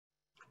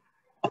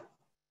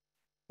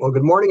Well,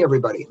 good morning,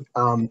 everybody.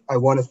 I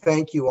want to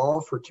thank you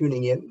all for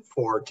tuning in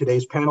for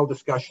today's panel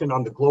discussion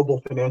on the global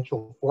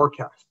financial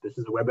forecast. This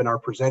is a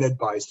webinar presented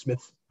by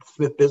Smith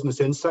Business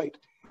Insight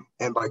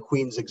and by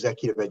Queen's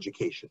Executive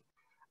Education.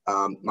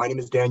 My name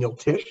is Daniel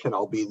Tisch, and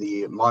I'll be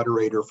the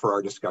moderator for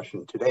our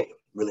discussion today.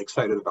 Really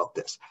excited about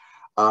this.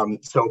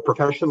 So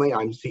professionally,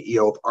 I'm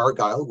CEO of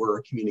Argyle. We're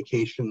a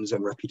communications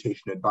and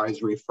reputation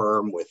advisory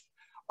firm with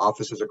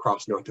offices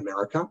across North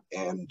America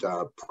and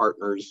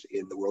partners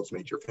in the world's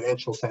major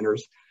financial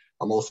centers.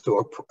 I'm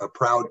also a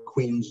proud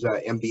Queen's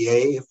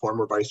MBA,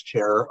 former vice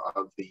chair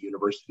of the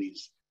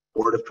university's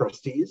Board of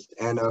Trustees,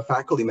 and a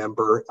faculty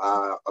member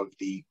of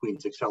the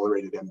Queen's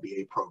Accelerated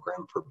MBA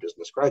program for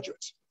business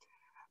graduates.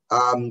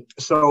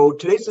 So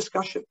today's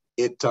discussion,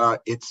 it's a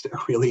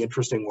really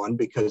interesting one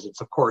because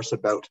it's, of course,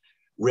 about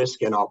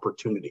risk and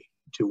opportunity,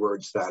 two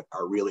words that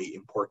are really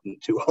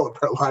important to all of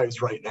our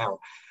lives right now.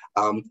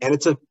 And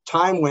it's a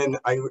time when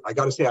I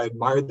got to say I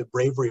admire the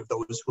bravery of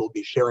those who will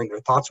be sharing their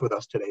thoughts with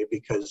us today,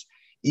 because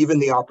even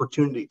the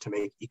opportunity to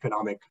make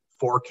economic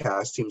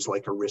forecasts seems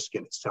like a risk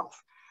in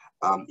itself.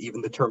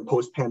 Even the term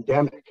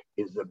post-pandemic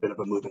is a bit of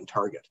a moving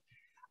target.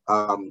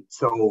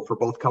 So for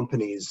both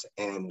companies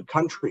and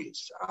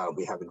countries,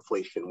 we have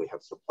inflation, we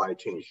have supply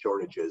chain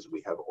shortages,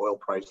 we have oil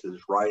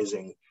prices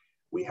rising,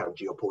 we have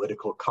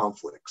geopolitical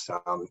conflicts,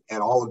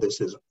 and all of this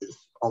is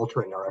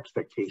altering our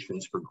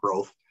expectations for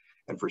growth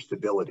and for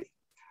stability.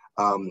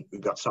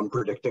 We've got some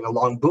predicting a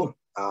long boom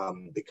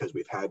because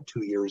we've had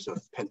 2 years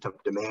of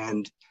pent-up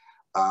demand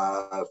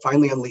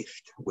finally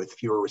unleashed with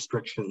fewer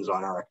restrictions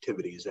on our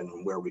activities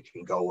and where we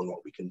can go and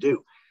what we can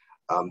do.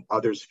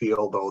 Others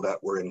feel, though, that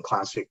we're in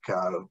classic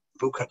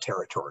VUCA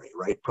territory,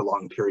 right?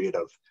 Prolonged period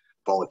of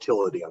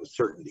volatility,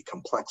 uncertainty,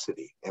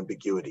 complexity,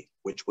 ambiguity.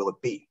 Which will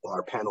it be? Well,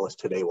 our panelists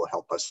today will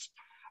help us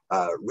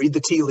read the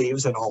tea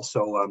leaves and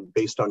also,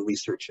 based on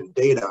research and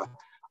data,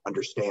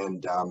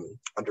 understand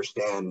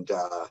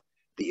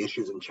the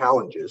issues and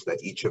challenges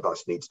that each of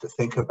us needs to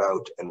think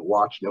about and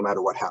watch, no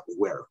matter what happens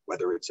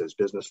whether it's as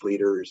business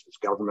leaders, as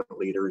government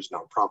leaders,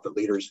 nonprofit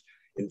leaders,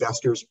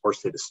 investors, or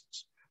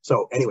citizens.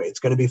 So anyway, it's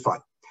going to be fun.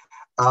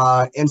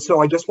 And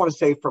so I just want to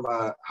say, from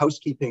a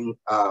housekeeping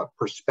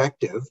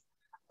perspective,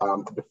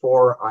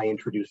 before I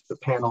introduce the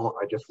panel,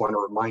 I just want to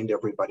remind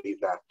everybody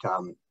that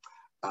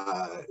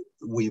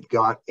we've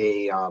got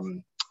a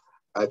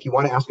if you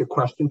want to ask a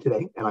question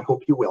today, and I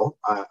hope you will,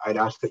 I'd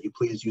ask that you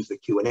please use the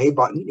Q&A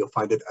button. You'll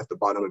find it at the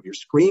bottom of your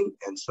screen,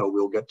 and so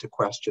we'll get to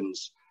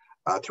questions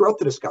throughout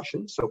the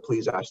discussion, so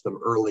please ask them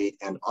early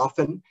and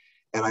often.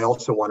 And I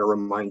also want to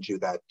remind you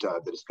that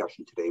the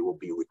discussion today will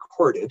be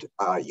recorded.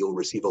 You'll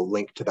receive a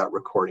link to that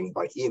recording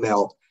by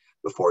email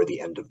before the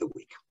end of the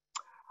week.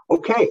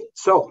 Okay,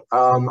 so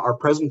our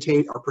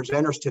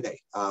presenters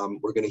today,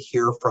 we're going to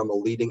hear from a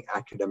leading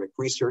academic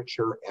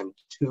researcher and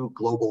two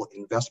global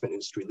investment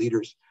industry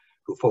leaders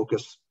who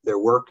focus their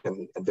work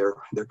and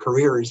their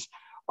careers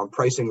on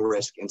pricing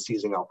risk and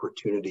seizing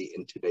opportunity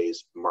in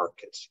today's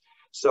markets.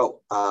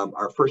 So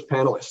our first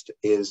panelist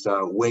is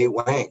Wei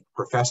Wang,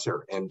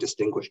 professor and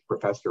distinguished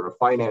professor of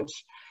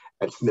finance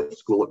at Smith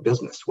School of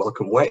Business.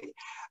 Welcome, Wei.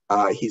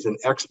 He's an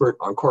expert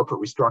on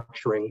corporate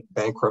restructuring,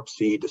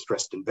 bankruptcy,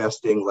 distressed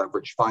investing,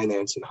 leveraged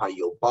finance, and high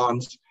yield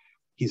bonds.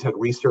 He's had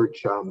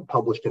research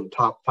published in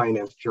top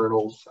finance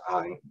journals,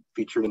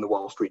 featured in the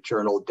Wall Street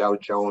Journal, Dow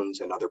Jones,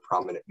 and other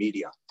prominent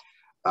media.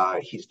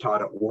 He's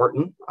taught at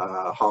Wharton,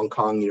 Hong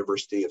Kong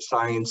University of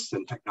Science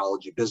and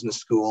Technology Business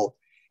School,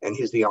 and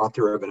he's the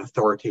author of an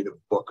authoritative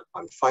book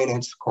on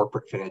finance,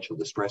 corporate financial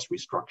distress,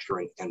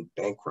 restructuring, and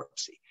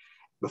bankruptcy.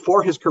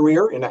 Before his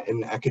career in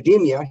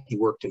academia, he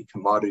worked in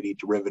commodity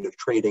derivative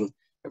trading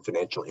and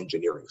financial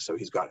engineering. So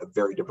he's got a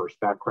very diverse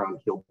background.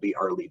 He'll be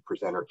our lead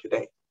presenter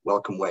today.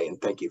 Welcome, Wei, and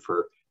thank you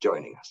for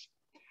joining us.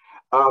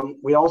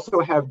 We also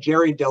have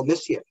Jerry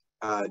Delmissian.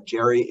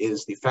 Jerry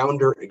is the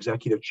founder,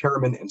 executive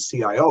chairman, and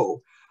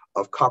CIO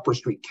of Copper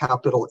Street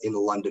Capital in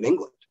London,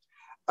 England.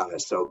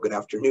 So good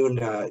afternoon,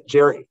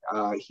 Jerry.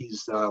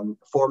 He's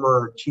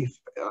former chief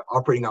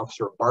operating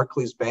officer of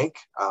Barclays Bank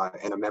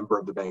and a member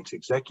of the bank's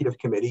executive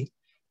committee.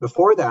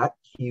 Before that,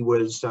 he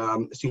was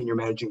senior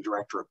managing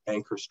director of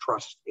Bankers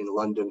Trust in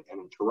London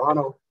and in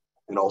Toronto,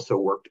 and also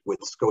worked with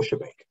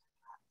Scotiabank.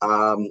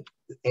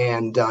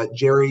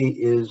 Jerry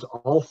is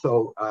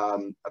also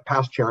a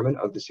past chairman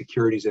of the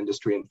Securities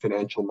Industry and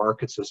Financial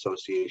Markets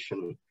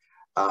Association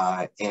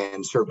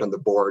and served on the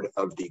board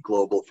of the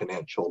Global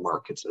Financial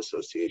Markets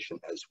Association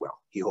as well.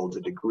 He holds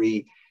a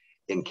degree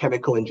in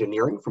chemical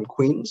engineering from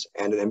Queen's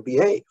and an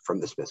MBA from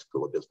the Smith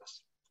School of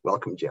Business.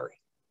 Welcome, Jerry.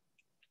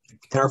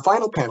 And our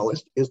final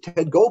panelist is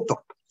Ted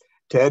Goldthorpe.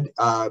 Ted,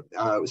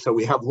 so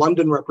we have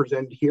London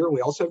represented here.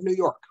 We also have New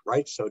York,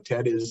 right? So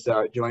Ted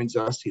joins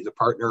us. He's a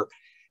partner,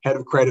 head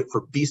of credit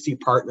for BC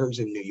Partners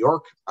in New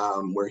York,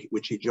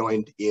 which he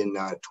joined in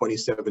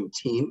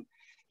 2017.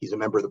 He's a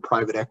member of the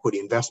Private Equity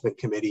Investment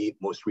Committee,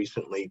 most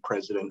recently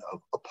president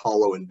of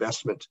Apollo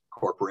Investment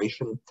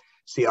Corporation,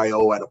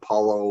 CIO at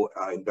Apollo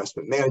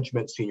Investment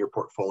Management, senior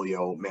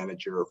portfolio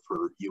manager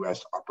for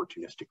U.S.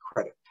 opportunistic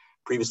credit.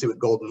 Previously with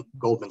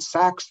Goldman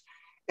Sachs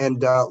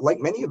And like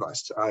many of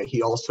us,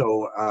 he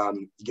also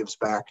gives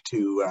back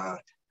to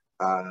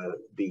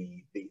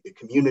the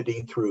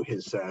community through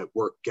his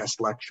work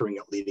guest lecturing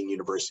at leading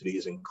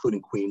universities,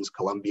 including Queens,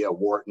 Columbia,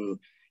 Wharton,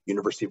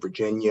 University of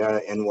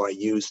Virginia,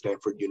 NYU,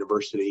 Stanford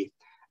University.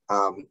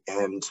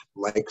 And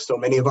like so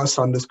many of us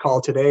on this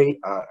call today,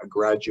 a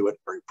graduate,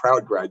 very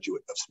proud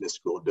graduate of Smith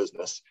School of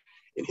Business,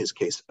 in his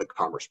case, the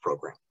Commerce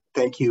program.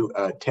 Thank you,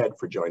 Ted,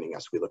 for joining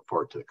us. We look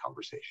forward to the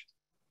conversation.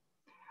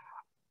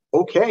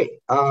 Okay,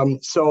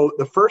 so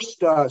the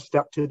first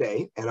step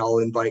today, and I'll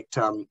invite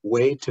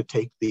Wei to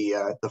take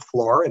the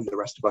floor, and the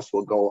rest of us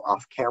will go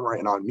off camera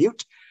and on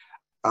mute.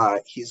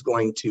 He's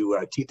going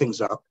to tee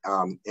things up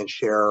and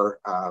share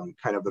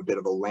kind of a bit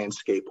of a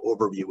landscape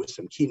overview with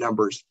some key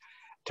numbers,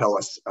 tell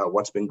us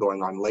what's been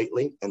going on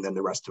lately, and then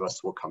the rest of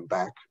us will come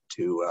back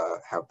to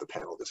have the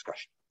panel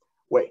discussion.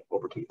 Wei,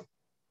 over to you.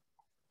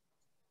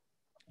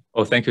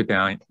 Oh, thank you,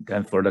 Dan,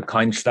 for the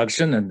kind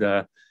introduction, and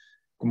good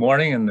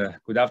morning and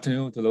good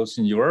afternoon to those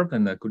in Europe,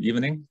 and good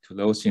evening to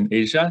those in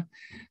Asia.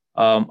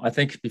 I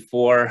think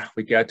before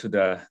we get to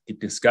the deep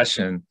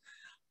discussion,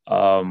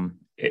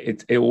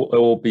 it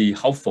will be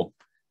helpful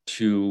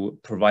to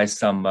provide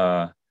some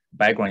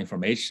background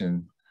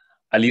information,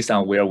 at least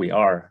on where we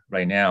are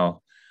right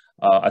now.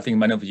 I think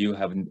many of you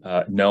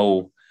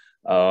know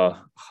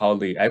how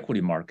the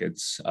equity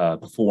markets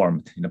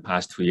performed in the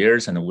past 2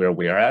 years and where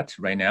we are at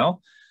right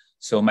now.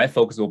 So my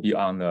focus will be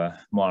on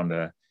more on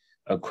the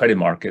credit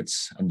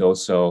markets and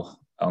also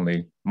on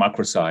the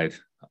macro side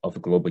of the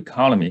global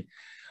economy.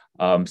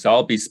 So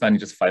I'll be spending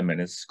just 5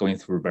 minutes going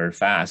through very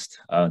fast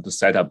to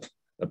set up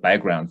the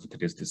background for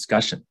today's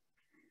discussion.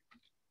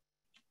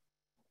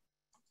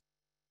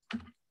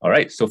 All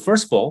right, so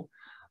first of all,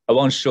 I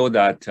want to show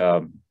that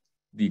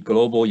the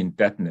global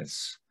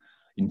indebtedness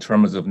in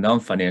terms of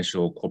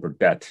non-financial corporate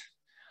debt,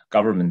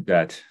 government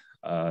debt,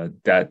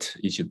 debt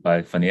issued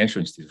by financial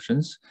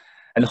institutions,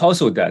 and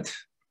household debt,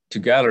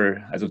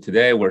 together, as of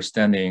today, we're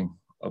standing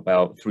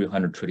about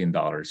 $300 trillion.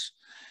 So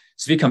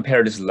if we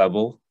compare this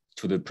level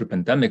to the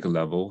pre-pandemic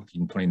level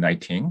in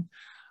 2019,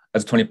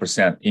 that's a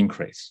 20%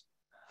 increase.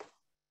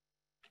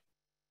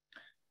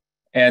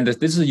 And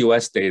this is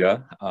US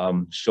data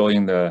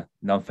showing the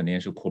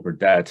non-financial corporate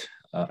debt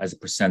as a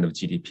percent of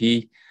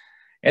GDP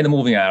and the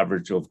moving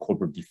average of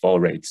corporate default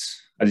rates.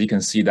 As you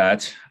can see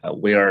that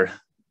we're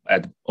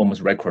at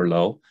almost record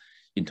low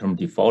in terms of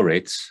default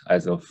rates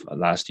as of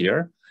last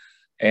year.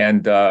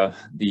 And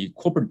the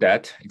corporate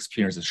debt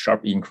experienced a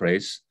sharp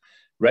increase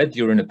right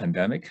during the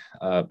pandemic,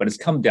 but it's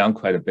come down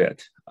quite a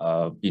bit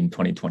in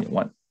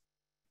 2021.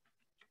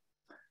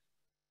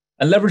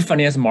 And leveraged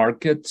finance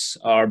markets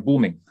are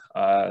booming.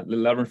 The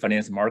leveraged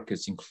finance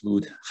markets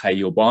include high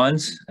yield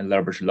bonds and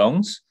leveraged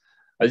loans.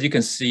 As you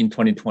can see in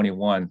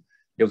 2021,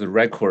 there was a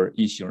record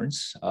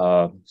issuance.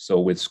 So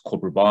with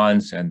corporate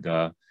bonds and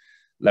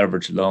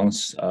leveraged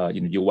loans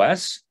in the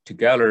US,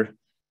 together,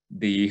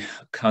 they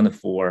accounted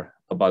for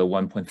about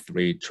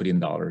 $1.3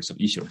 trillion of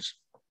issuance.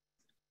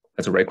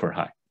 That's a record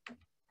high.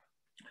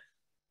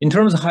 In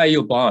terms of high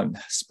yield bond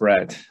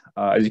spread,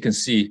 as you can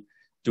see,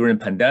 during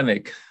the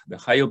pandemic, the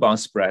high yield bond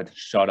spread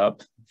shot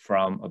up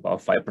from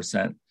about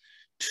 5%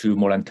 to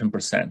more than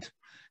 10%.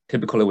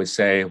 Typically, we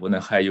say when the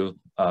high yield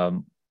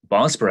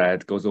bond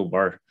spread goes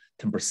over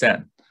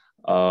 10%,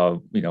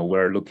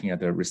 we're looking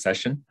at a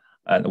recession,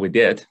 and we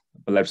did,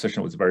 but the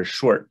recession was very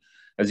short.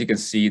 As you can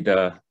see,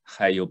 the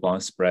high yield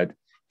bond spread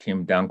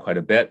came down quite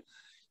a bit.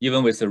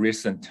 Even with the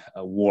recent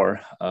war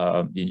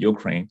in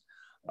Ukraine,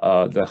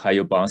 the high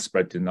yield bond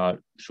spread did not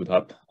shoot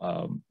up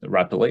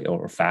rapidly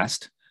or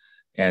fast.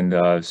 And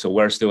so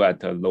we're still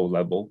at a low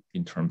level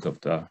in terms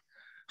of the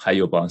high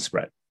yield bond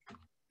spread.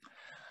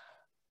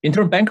 In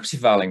terms of bankruptcy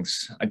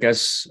filings, I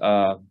guess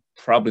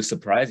probably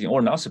surprising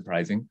or not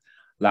surprising,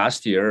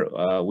 last year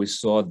we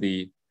saw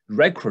the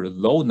record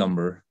low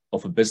number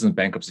of business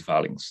bankruptcy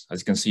filings.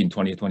 As you can see in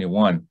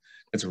 2021,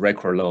 it's a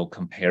record low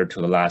compared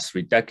to the last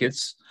 3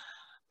 decades.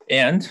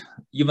 And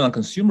even on the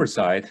consumer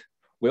side,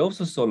 we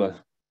also saw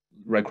a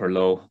record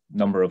low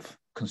number of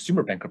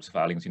consumer bankruptcy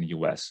filings in the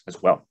US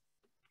as well.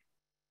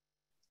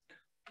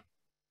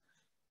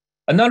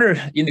 Another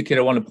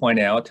indicator I want to point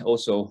out,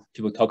 also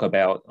people talk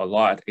about a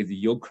lot, is the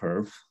yield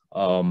curve.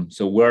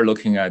 So we're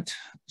looking at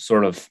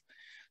sort of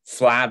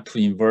flat to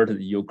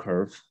inverted yield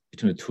curve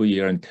between the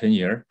 2-year and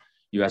 10-year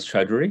US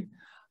Treasury.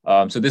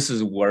 So this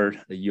is where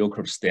the yield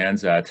curve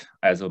stands at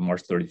as of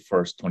March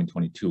 31st,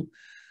 2022.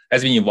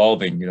 Has been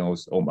evolving,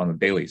 on a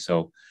daily.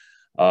 So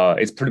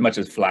it's pretty much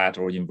a flat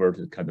or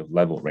inverted kind of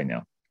level right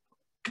now.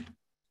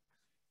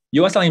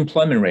 US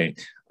unemployment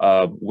rate,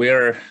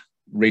 we're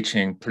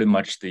reaching pretty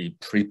much the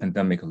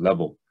pre-pandemic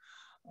level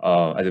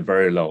at a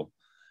very low.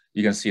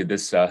 You can see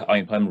this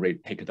unemployment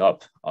rate picked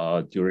up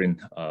during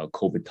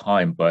COVID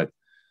time, but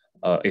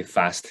it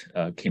fast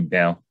came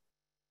down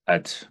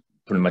at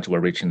pretty much we're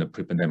reaching the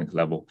pre-pandemic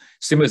level.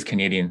 Similar as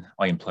Canadian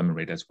unemployment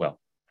rate as well.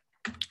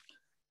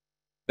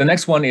 The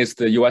next one is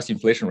the US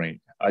inflation rate.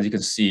 As you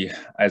can see,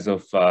 as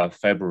of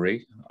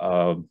February,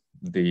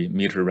 the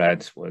meter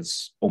read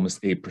was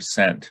almost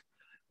 8%,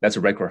 That's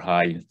a record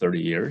high in 30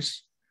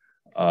 years.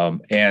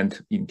 And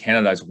in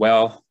Canada as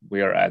well,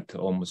 we are at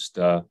almost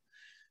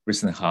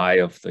recent high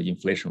of the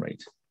inflation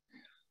rate.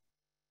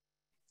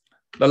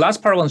 The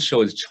last part I want to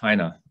show is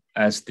China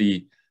as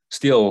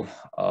still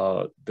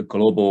the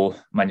global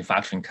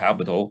manufacturing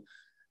capital,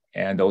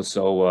 and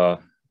also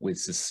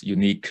with this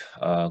unique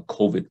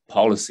COVID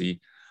policy.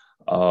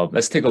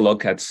 Let's take a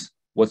look at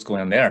what's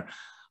going on there.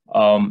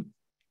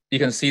 You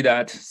can see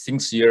that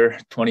since year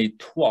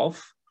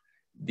 2012,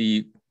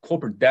 the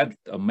corporate debt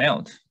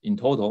amount in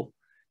total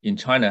in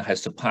China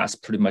has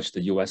surpassed pretty much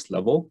the US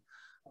level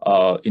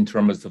in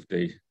terms of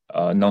the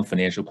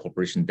non-financial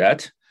corporation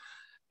debt.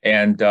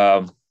 And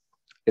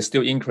it's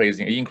still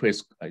increasing. It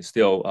increased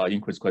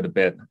quite a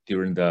bit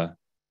during the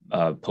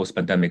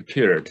post-pandemic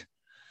period.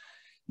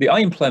 The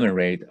unemployment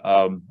rate,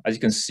 as you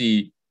can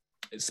see,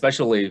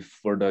 especially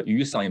for the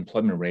youth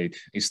unemployment rate,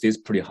 it stays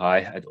pretty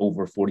high at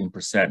over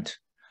 14%.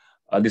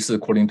 This is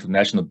according to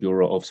National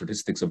Bureau of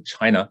Statistics of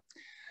China.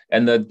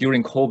 And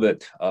during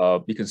COVID,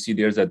 you can see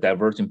there's a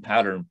divergent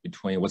pattern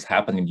between what's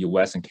happening in the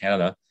US and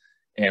Canada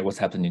and what's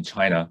happening in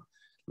China.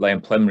 Like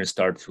employment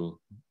start to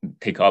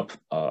pick up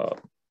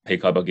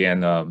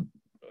again,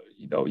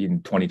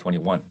 in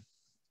 2021.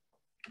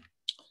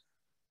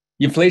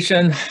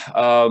 Inflation,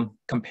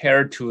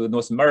 compared to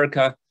North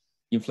America,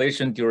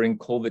 inflation during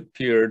COVID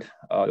period,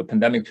 the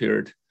pandemic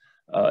period,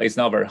 is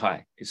not very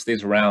high. It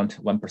stays around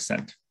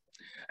 1%.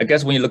 I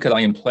guess when you look at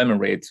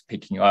unemployment rates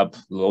picking up,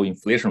 low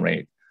inflation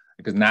rate,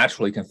 because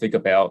naturally you can think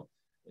about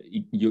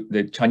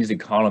the Chinese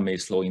economy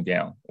slowing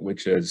down,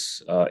 which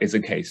is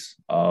the case.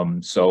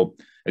 So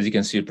as you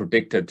can see,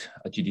 predicted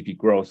GDP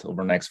growth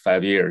over the next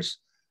 5 years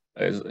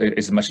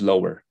is much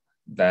lower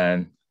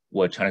than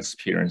what China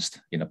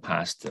experienced in the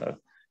past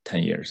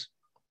 10 years.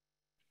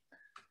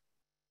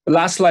 The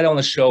last slide I want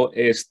to show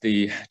is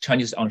the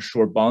Chinese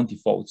onshore bond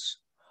defaults.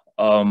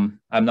 I'm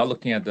not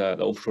looking at the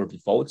offshore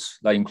defaults.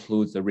 That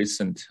includes the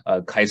recent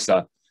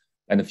Kaisa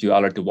and a few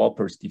other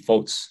developers'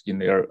 defaults in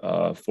their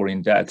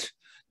foreign debt.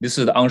 This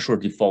is the onshore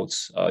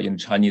defaults in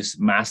Chinese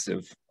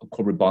massive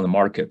corporate bond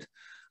market.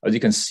 As you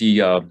can see,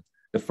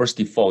 the first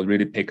default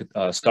really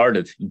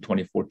started in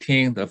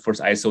 2014. The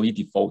first ISOE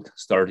default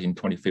started in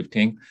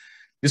 2015.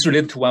 This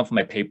related to one of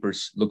my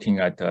papers looking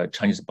at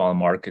Chinese bond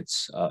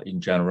markets in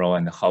general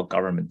and how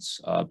governments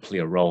play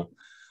a role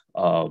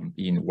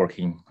in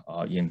working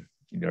in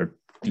their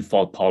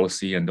default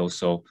policy, and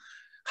also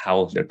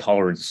how their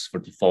tolerance for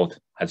default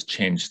has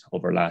changed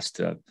over the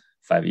last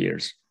 5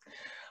 years.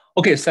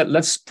 Okay, so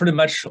that's pretty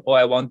much all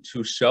I want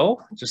to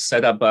show. Just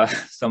set up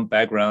some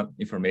background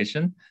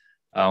information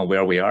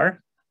where we are.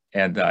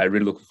 And I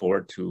really look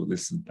forward to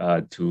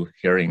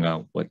hearing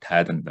what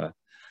Ted and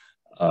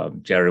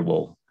Jerry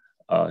will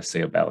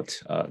say about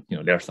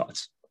their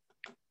thoughts.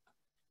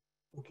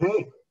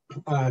 Okay,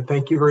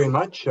 thank you very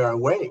much,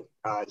 Wei.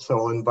 So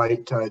I'll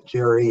invite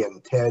Jerry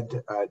and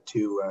Ted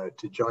to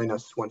join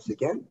us once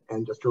again.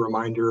 And just a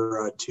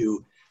reminder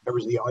to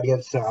members of the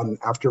audience,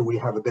 after we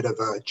have a bit of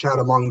a chat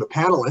among the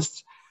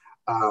panelists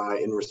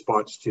in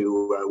response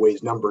to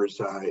Wei's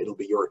numbers, it'll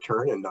be your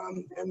turn, and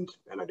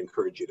I'd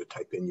encourage you to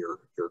type in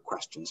your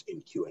questions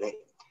in Q&A.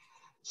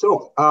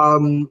 So,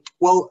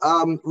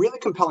 really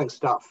compelling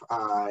stuff,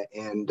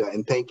 and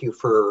thank you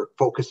for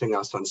focusing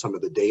us on some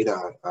of the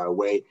data,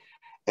 Wei.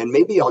 And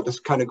maybe I'll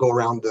just kind of go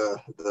around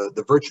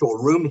the virtual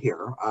room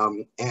here,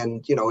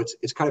 and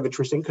it's kind of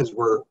interesting because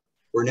we're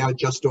now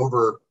just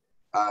over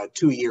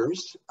 2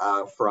 years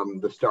from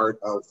the start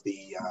of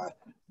the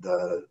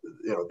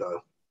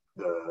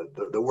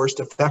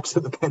worst effects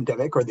of the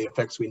pandemic, or the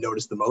effects we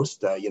noticed the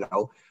most,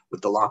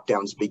 with the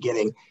lockdowns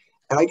beginning.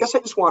 And I guess I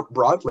just want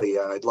broadly,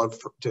 I'd love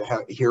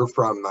to hear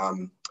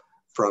from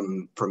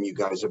you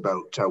guys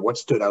about what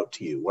stood out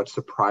to you, what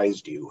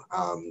surprised you.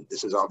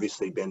 This has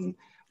obviously been,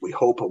 we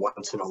hope, a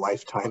once in a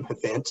lifetime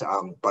event,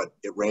 but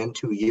it ran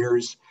 2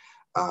 years.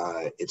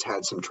 It's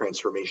had some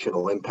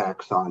transformational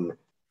impacts on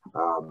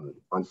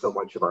so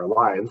much of our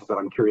lives, but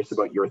I'm curious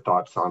about your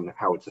thoughts on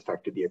how it's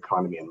affected the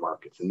economy and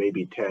markets. And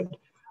maybe Ted,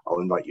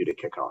 I'll invite you to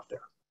kick off there.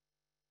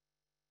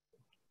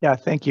 Yeah,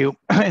 thank you,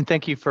 and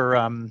thank you for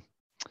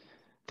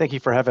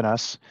having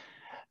us.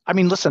 I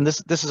mean, listen,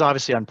 this is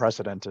obviously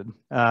unprecedented.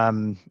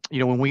 When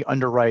we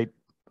underwrite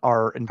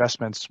our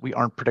investments, we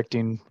aren't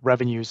predicting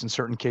revenues in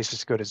certain cases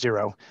to go to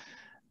zero.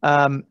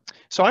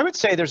 So I would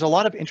say there's a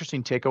lot of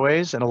interesting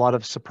takeaways and a lot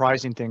of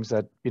surprising things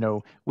that,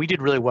 we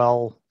did really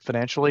well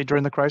financially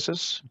during the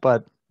crisis,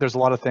 but there's a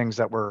lot of things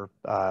that were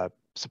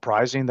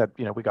surprising that,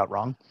 we got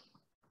wrong.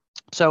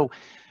 So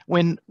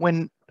when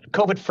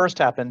COVID first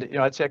happened,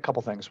 I'd say a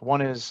couple things.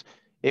 One is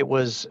it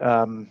was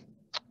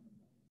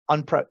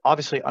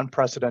obviously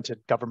unprecedented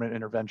government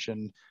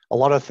intervention. A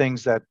lot of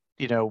things that,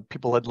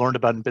 people had learned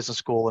about in business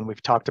school and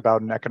we've talked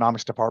about in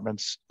economics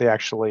departments, they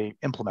actually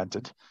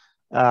implemented.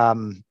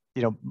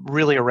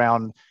 Really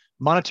around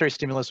monetary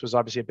stimulus was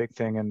obviously a big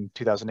thing in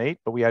 2008,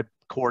 but we had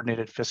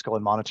coordinated fiscal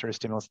and monetary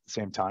stimulus at the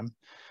same time.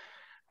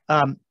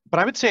 But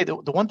I would say the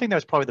one thing that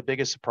was probably the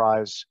biggest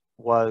surprise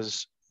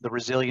was the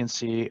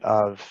resiliency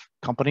of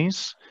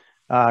companies.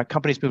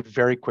 Companies moved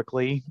very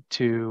quickly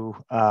to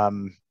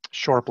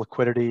shore up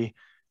liquidity.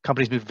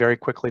 Companies moved very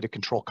quickly to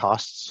control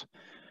costs.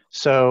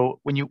 So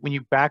when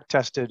you back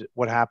tested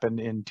what happened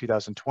in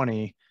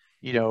 2020,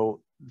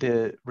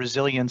 the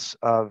resilience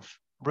of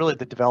really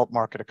the developed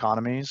market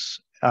economies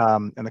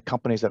and the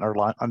companies that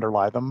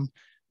underlie them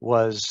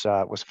was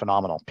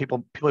phenomenal.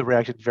 People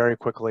reacted very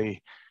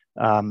quickly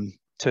to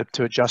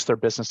adjust their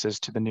businesses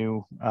to the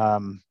new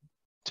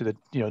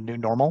new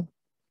normal.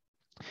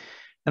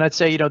 And I'd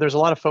say there's a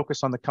lot of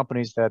focus on the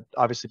companies that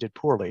obviously did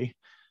poorly,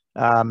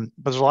 but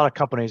there's a lot of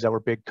companies that were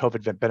big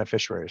COVID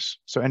beneficiaries.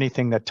 So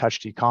anything that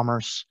touched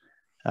e-commerce,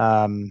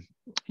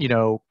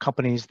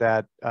 companies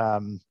that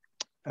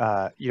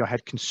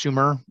had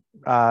consumer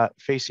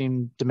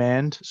facing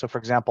demand. So for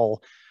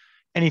example,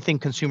 anything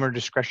consumer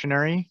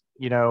discretionary,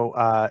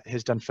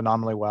 has done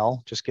phenomenally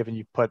well, just given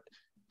you put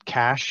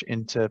cash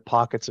into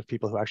pockets of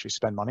people who actually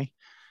spend money.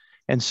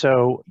 And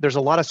so there's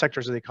a lot of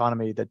sectors of the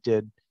economy that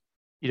did,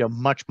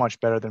 much, much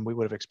better than we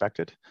would have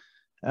expected.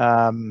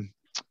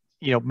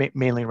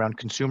 Mainly around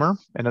consumer,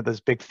 and there's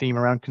a big theme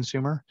around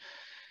consumer.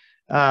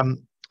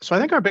 So I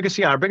think our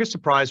biggest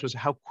surprise was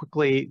how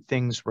quickly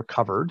things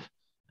recovered.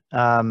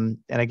 And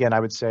again, I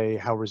would say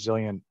how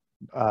resilient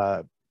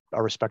our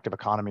respective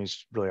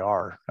economies really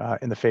are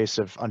in the face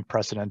of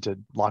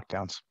unprecedented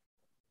lockdowns.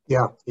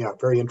 Yeah,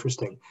 very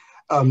interesting.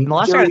 And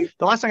the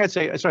last thing I'd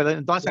say,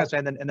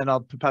 and then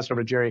I'll pass it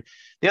over to Jerry.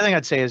 The other thing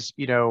I'd say is,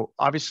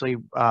 obviously,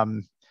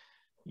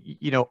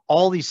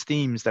 all these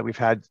themes that we've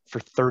had for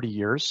 30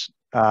 years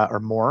or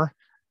more,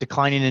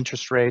 declining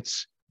interest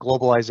rates,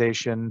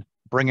 globalization,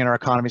 bringing our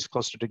economies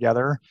closer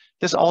together.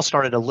 This all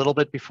started a little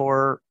bit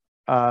before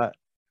the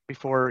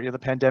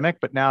pandemic,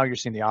 but now you're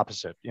seeing the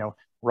opposite.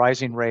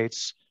 Rising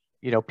rates.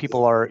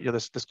 People are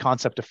this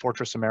concept of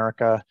Fortress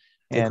America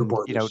and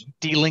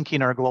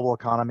delinking our global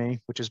economy,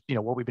 which is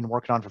what we've been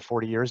working on for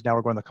 40 years. Now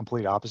we're going the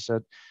complete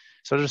opposite.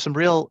 So there's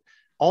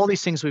all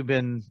these things we've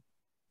been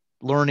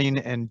learning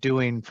and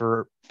doing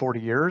for 40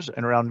 years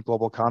and around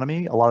global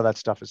economy. A lot of that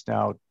stuff is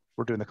now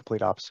we're doing the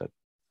complete opposite.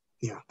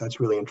 Yeah, that's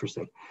really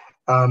interesting.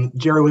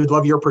 Jerry, we'd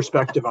love your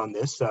perspective on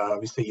this.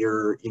 Obviously,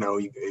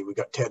 we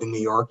got Ted in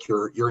New York.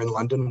 You're in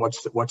London.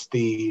 What's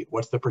the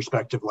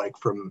perspective like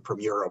from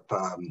Europe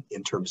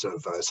in terms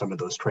of some of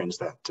those trends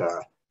that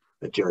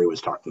Jerry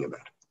was talking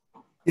about?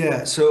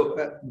 Yeah,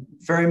 so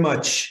very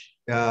much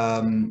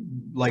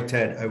like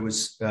Ted, I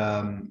was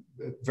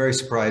very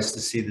surprised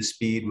to see the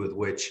speed with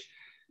which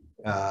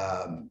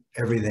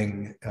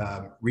everything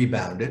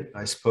rebounded.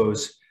 I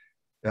suppose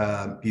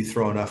you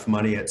throw enough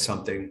money at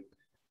something,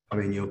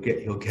 you'll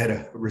get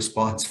a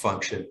response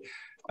function.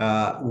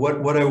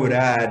 What I would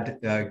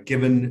add,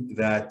 given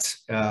that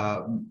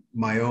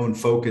my own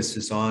focus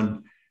is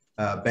on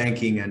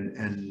banking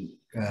and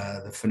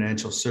the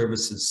financial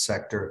services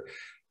sector,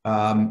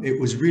 it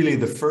was really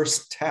the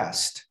first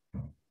test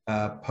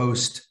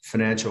post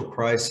financial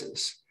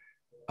crisis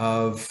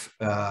of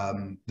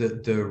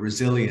the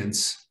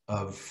resilience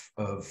of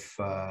the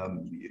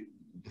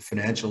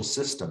financial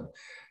system.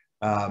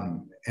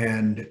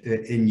 And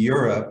in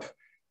Europe,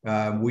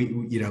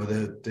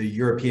 the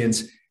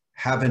Europeans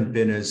haven't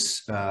been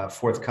as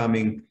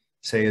forthcoming,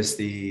 say, as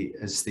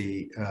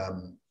the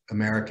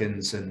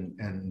Americans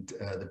and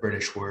the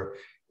British were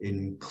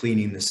in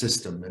cleaning the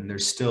system. And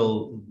there's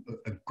still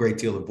a great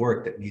deal of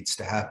work that needs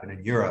to happen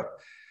in Europe.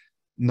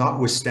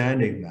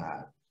 Notwithstanding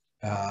that,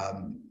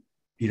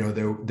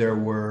 there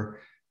were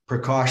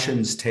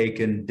precautions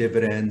taken,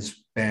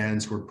 dividends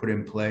bans were put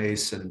in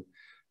place, and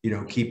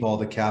keep all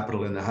the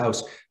capital in the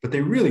house, but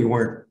they really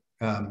weren't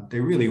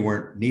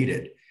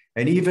needed.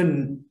 And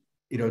even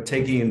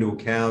taking into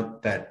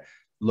account that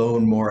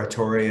loan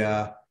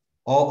moratoria,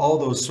 all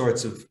those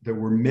sorts of, there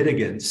were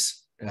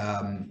mitigants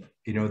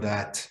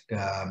that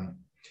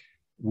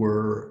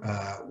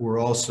were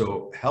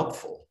also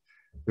helpful.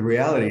 The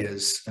reality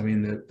is,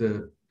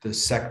 the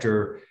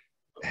sector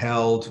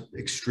held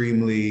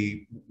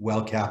extremely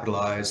well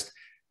capitalized,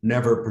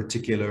 never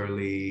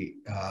particularly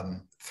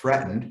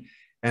threatened.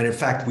 And in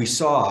fact, we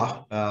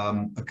saw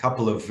a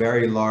couple of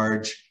very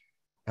large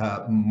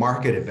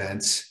market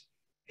events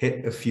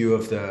hit a few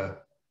of the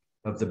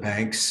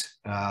banks,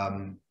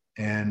 and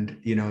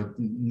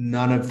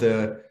none of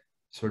the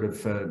sort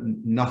of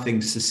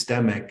nothing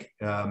systemic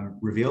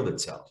revealed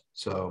itself.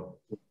 So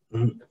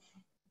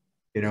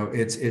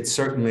it's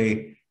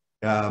certainly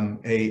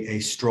a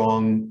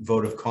strong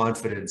vote of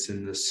confidence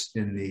in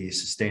the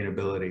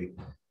sustainability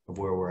of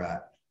where we're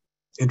at.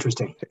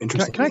 Interesting.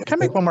 Can I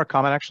make one more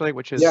comment, actually,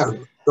 which is, yeah,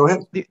 go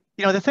ahead.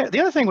 The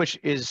other thing which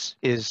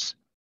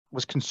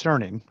was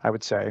concerning, I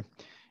would say,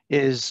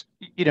 is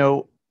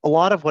a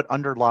lot of what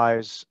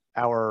underlies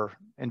our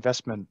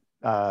investment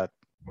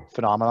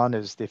phenomenon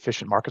is the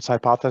efficient markets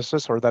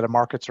hypothesis, or that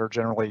markets are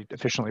generally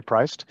efficiently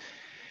priced.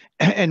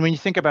 And when you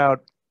think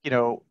about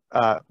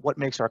what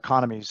makes our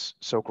economies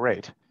so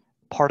great,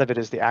 part of it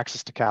is the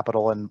access to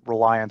capital and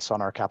reliance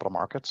on our capital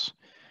markets.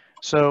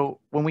 So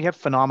when we have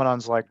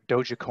phenomenons like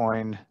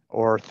Dogecoin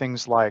or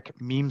things like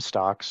meme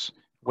stocks,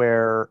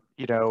 where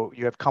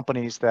you have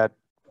companies that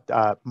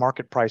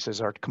market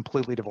prices are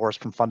completely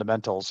divorced from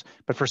fundamentals,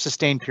 but for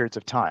sustained periods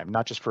of time,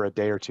 not just for a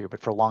day or two,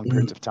 but for long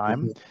periods of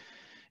time.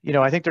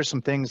 I think there's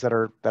some things that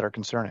are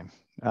concerning.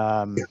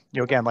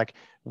 Again, like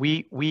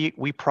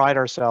we pride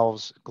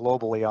ourselves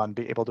globally on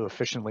being able to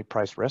efficiently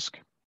price risk,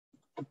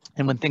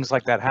 and when things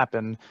like that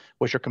happen,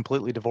 which are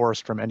completely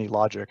divorced from any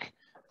logic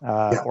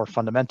or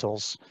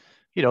fundamentals,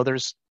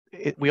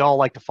 we all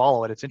like to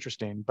follow it. It's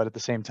interesting, but at the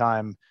same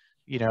time,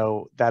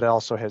 that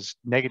also has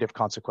negative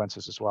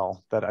consequences as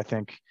well that I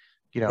think,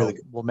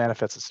 will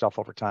manifest itself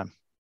over time.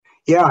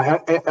 Yeah,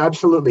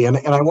 absolutely. And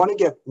I want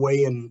to get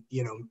way in,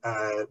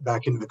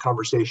 back into the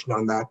conversation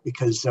on that,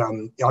 because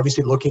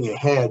obviously looking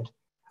ahead,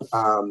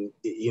 I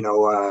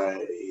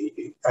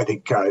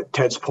think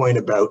Ted's point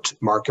about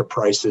market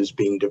prices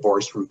being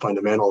divorced from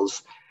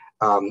fundamentals,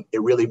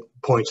 it really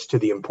points to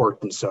the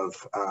importance of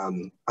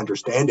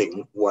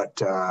understanding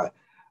what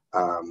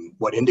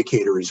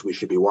indicators we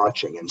should be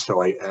watching. And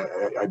so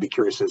I'd be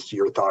curious as to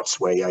your thoughts,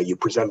 Wei. You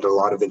presented a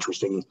lot of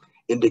interesting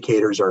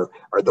indicators. Are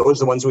those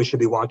the ones we should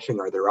be watching?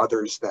 Are there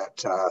others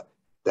that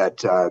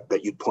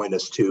you'd point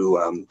us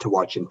to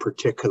watch in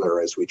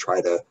particular as we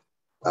try to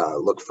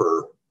look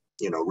for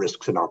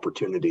risks and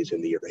opportunities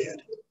in the year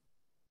ahead?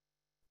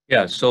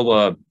 Yeah,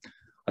 so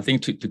I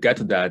think to get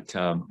to that,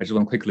 I just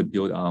want to quickly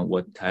build on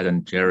what Ted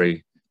and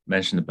Jerry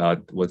mentioned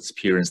about what's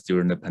experienced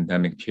during the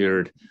pandemic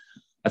period.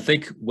 I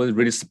think what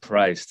really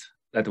surprised,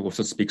 that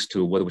also speaks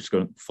to what we're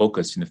going to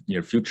focus in the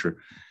near future.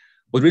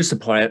 What really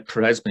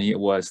surprised me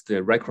was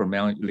the record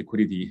amount of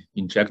liquidity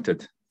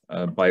injected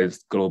by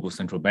global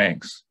central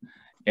banks.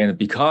 And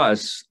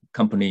because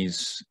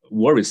companies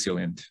were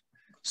resilient,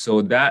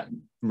 so that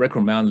record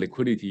amount of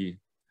liquidity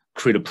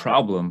created a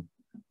problem,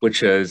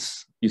 which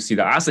is you see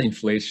the asset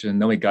inflation,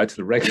 then we got to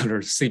the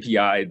regular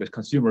CPI, the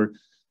consumer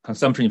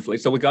consumption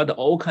inflation. So we got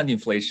all kind of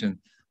inflation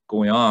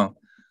going on.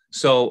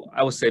 So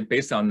I would say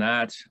based on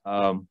that,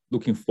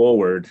 looking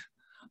forward,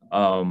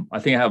 I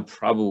think I have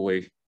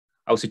probably,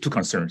 I would say two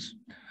concerns.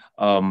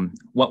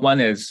 One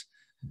is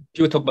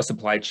people talk about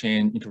supply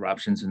chain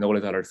interruptions and all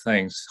those other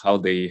things, how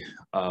they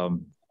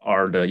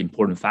are the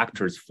important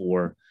factors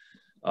for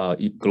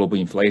global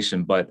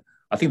inflation. But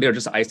I think they're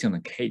just icing on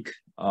the cake.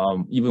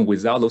 Even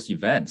without those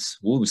events,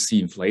 we will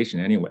see inflation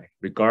anyway,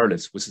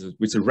 regardless,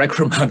 with a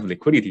record amount of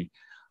liquidity,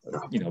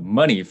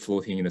 money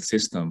floating in the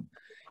system.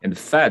 And the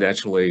Fed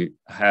actually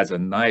has a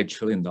 $9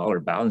 trillion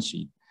balance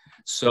sheet.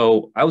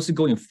 So I would say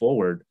going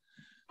forward,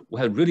 we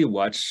have really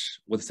watched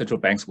what the central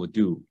banks will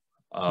do,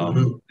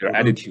 their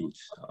attitude,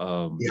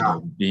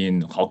 being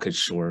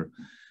hawkish or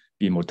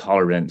being more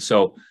tolerant.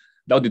 So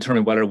that'll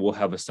determine whether we'll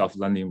have a soft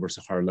landing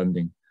versus hard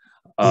landing.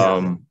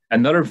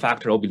 Another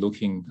factor I'll be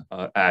looking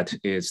at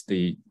is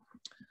the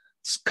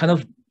kind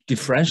of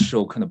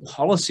differential kind of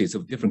policies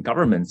of different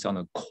governments on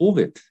the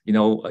COVID.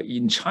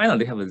 In China,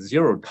 they have a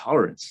zero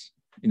tolerance,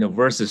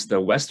 versus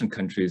the Western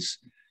countries,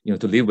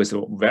 to live with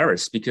the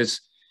virus.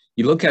 Because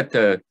you look at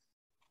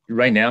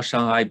right now,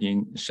 Shanghai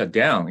being shut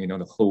down,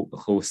 the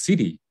whole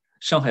city.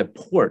 Shanghai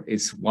port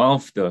is one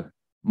of the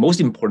most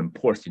important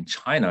ports in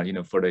China,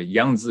 for the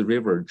Yangtze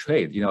River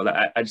trade.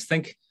 I just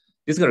think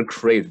this is going to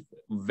create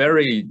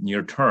very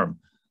near term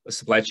a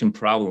supply chain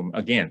problem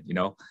again,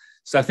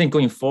 So I think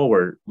going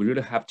forward, we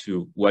really have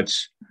to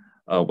watch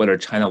whether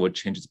China would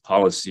change its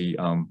policy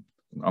on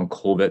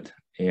COVID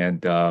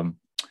and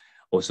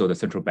also the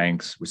central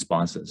bank's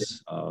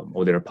responses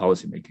or their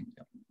policy making.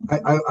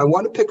 I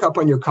want to pick up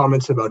on your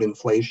comments about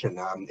inflation.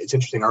 It's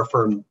interesting. Our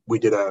firm, we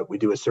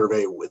do a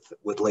survey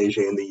with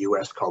Leger in the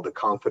U.S. called the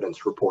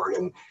Confidence Report,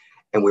 and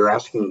we were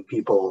asking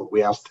people.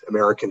 We asked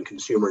American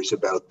consumers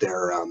about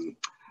their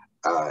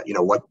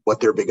what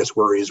their biggest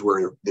worries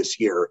were this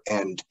year,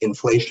 and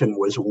inflation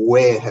was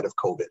way ahead of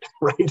COVID,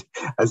 right?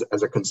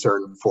 As a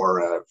concern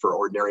for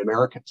ordinary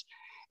Americans.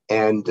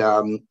 And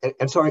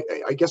so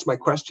I guess my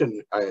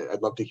question,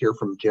 I'd love to hear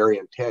from Jerry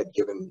and Ted,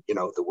 given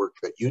the work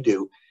that you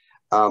do.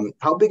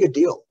 How big a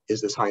deal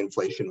is this high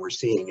inflation we're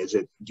seeing?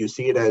 Do you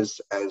see it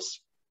as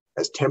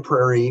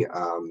temporary,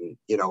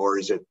 or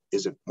is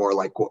it more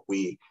like what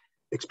we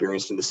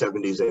experienced in the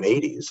 70s and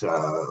 80s,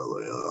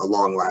 a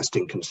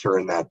long-lasting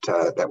concern that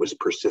was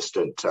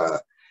persistent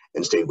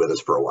and stayed with us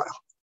for a while?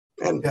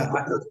 And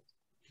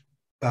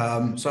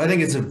so I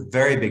think it's a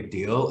very big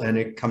deal, and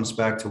it comes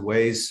back to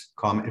Wei's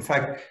comment. In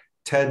fact,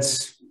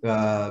 Ted's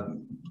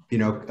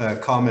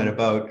comment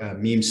about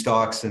meme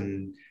stocks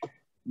and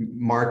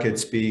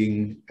markets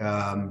being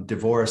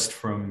divorced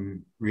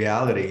from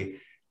reality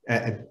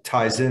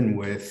ties in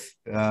with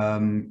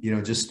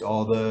just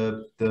all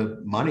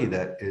the money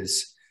that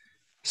is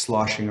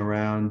sloshing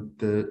around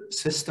the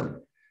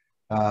system,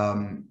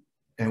 and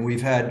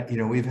we've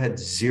had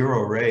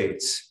zero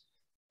rates,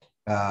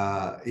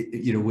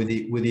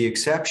 with the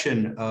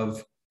exception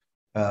of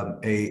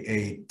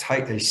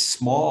a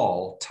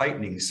small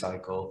tightening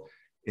cycle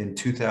in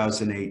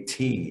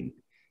 2018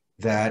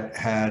 that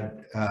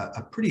had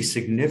a pretty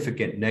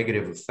significant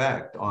negative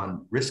effect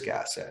on risk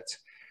assets.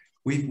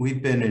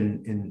 We've been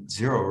in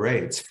zero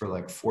rates for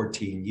like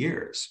 14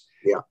 years.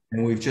 Yeah.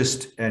 And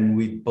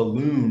we've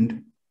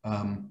ballooned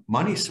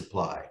money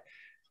supply.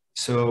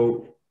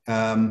 So,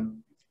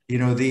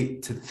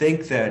 to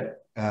think that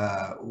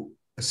a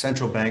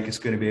central bank is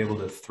going to be able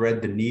to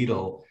thread the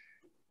needle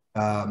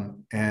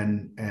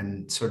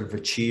and sort of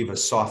achieve a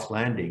soft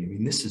landing. I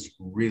mean, this is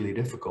really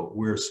difficult.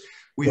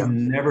 We've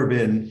never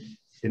been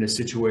in a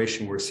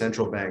situation where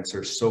central banks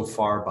are so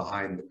far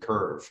behind the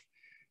curve.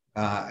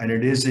 And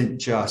it isn't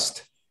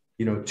just,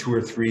 2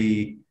 or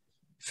 3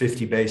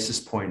 50 basis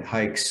point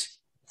hikes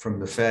from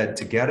the Fed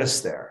to get us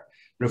there.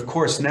 But of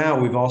course, now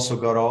we've also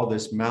got all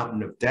this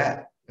mountain of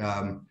debt,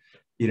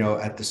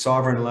 at the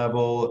sovereign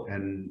level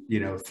and,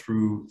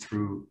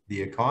 through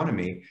the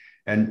economy.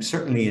 And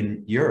certainly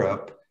in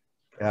Europe,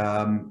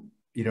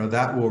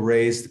 that will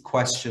raise the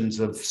questions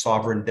of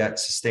sovereign debt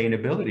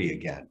sustainability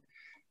again,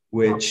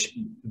 which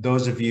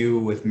those of you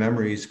with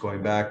memories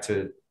going back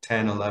to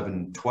 10,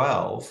 11,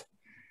 12,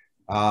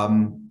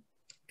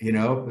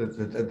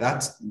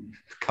 that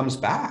comes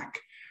back.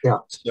 Yeah.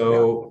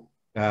 So,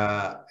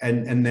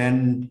 and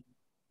then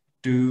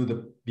do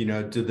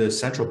the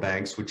central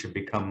banks, which have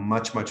become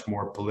much, much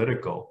more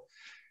political,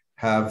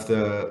 have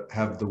the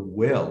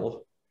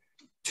will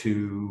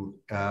to,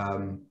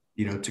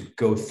 to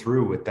go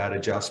through with that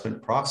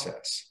adjustment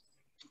process?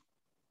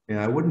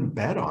 I wouldn't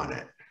bet on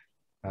it.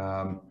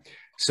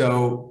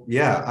 So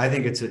yeah, I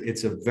think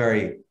it's a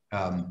very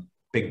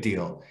big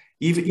deal.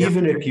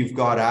 Even if you've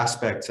got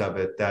aspects of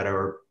it that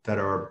are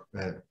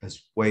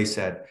as Wei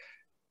said,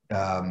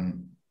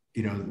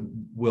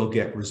 will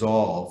get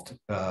resolved.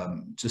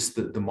 Just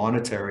the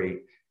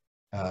monetary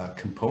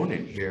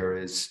component here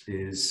is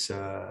that's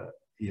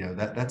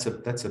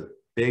a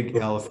big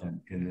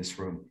elephant in this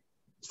room.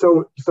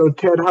 So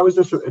Ted, how is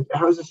this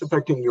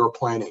affecting your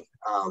planning?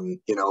 Do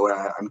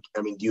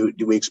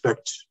we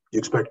expect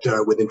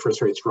with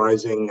interest rates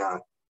rising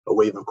a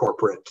wave of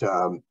corporate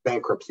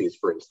bankruptcies,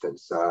 for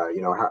instance?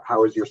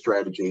 How is your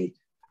strategy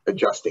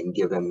adjusting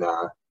given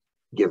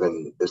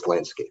this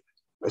landscape?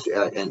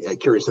 And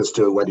curious as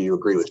to whether you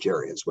agree with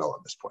Jerry as well on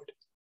this point.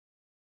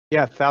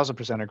 Yeah,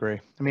 1,000% agree.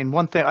 I mean,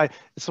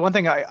 it's the one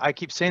thing I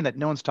keep saying that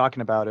no one's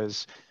talking about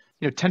is,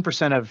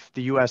 10% of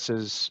the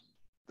U.S.'s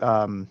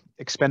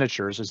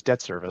expenditures is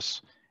debt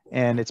service,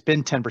 and it's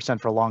been 10%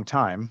 for a long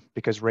time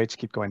because rates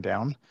keep going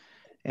down.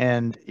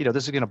 And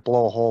this is going to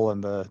blow a hole in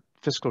the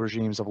fiscal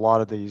regimes of a lot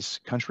of these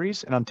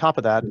countries. And on top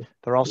of that,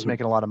 they're also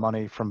making a lot of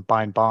money from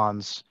buying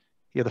bonds.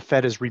 The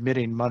Fed is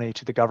remitting money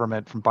to the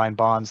government from buying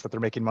bonds that they're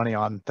making money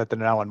on that they're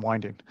now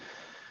unwinding.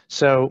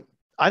 So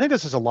I think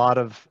this has a lot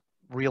of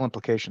real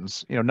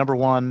implications. Number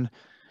one,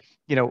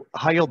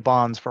 high yield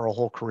bonds for a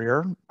whole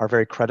career are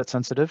very credit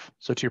sensitive.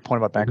 So to your point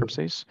about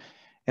bankruptcies,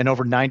 and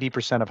over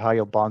 90% of high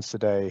yield bonds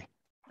today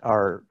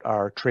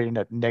are trading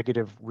at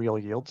negative real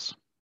yields.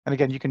 And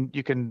again,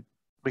 we can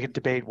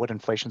debate what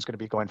inflation is going to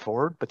be going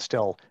forward, but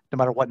still, no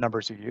matter what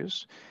numbers you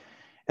use.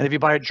 And if you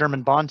buy a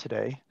German bond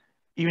today,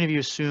 even if you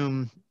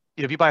assume,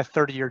 if you buy a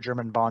 30-year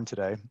German bond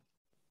today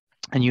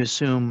and you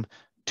assume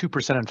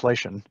 2%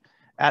 inflation,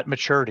 at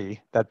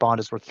maturity, that bond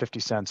is worth 50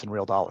 cents in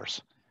real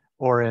dollars.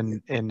 Or if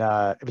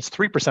it's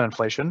 3%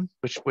 inflation,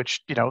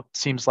 which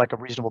seems like a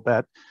reasonable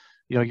bet,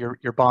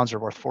 your bonds are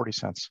worth 40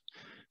 cents.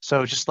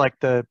 So just like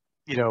there's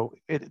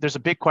a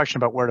big question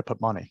about where to put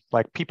money.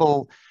 Like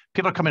people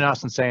are coming to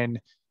us and saying,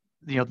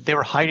 they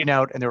were hiding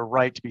out and they were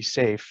right to be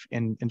safe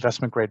in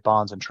investment grade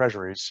bonds and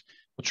treasuries.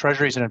 Well,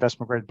 treasuries and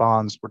investment grade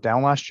bonds were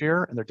down last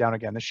year and they're down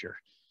again this year.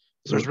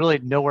 So there's really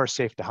nowhere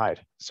safe to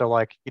hide.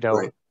 So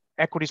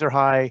equities are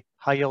high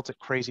yields at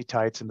crazy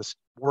tights and the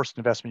worst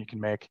investment you can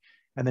make.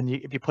 And then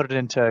if you put it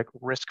into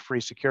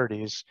risk-free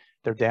securities,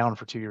 they're down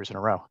for 2 years in a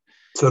row.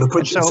 So to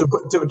put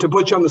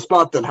you on the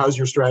spot, then how's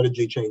your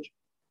strategy changing?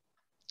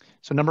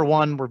 So number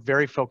one, we're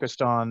very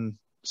focused on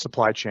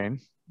supply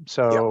chain.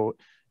 So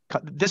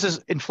this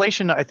is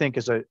inflation. I think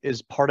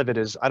is part of it.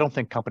 Is I don't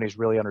think companies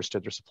really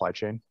understood their supply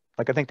chain.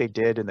 Like I think they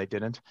did and they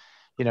didn't.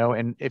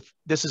 And if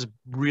this is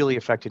really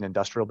affecting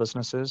industrial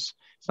businesses,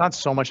 it's not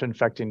so much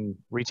affecting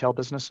retail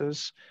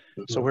businesses.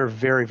 So we're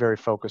very, very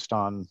focused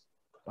on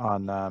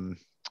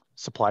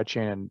supply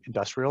chain and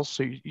industrials.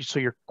 So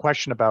your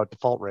question about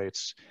default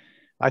rates,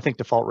 I think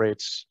default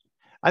rates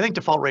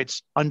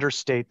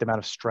understate the amount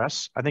of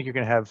stress. I think you're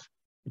going to have,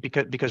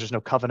 because there's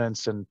no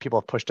covenants and people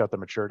have pushed out the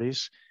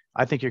maturities,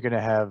 I think you're going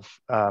to have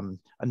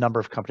a number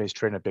of companies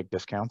trading at big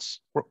discounts.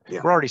 We're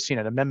already seeing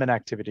it. Amendment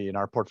activity in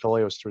our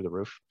portfolio is through the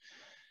roof.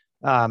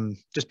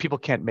 Just people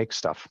can't make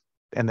stuff,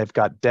 and they've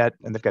got debt,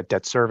 and they've got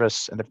debt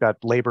service, and they've got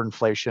labor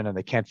inflation, and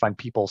they can't find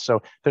people.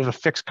 So there's a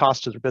fixed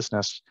cost to their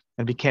business,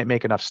 and if you can't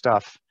make enough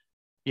stuff,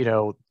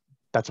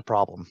 that's a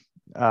problem.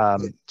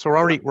 So we're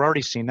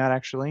already seeing that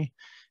actually,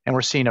 and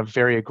we're seeing a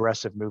very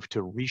aggressive move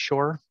to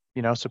reshore.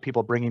 So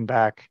people bringing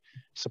back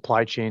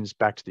supply chains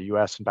back to the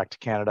U.S. and back to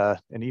Canada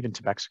and even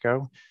to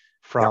Mexico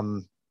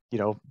from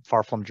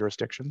far-flung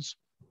jurisdictions.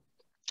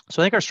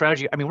 So I think our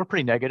strategy, we're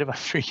pretty negative. I'm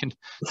sure you can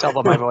tell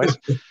by my voice.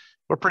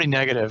 We're pretty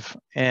negative.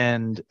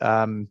 And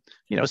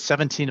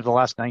 17 of the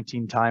last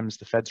 19 times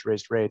the Fed's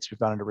raised rates, we've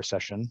gone into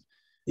recession.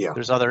 Yeah.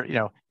 There's other,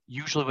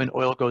 usually when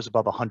oil goes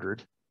above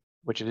 100,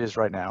 which it is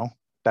right now,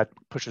 that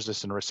pushes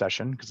us into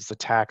recession because it's a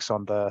tax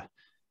on the,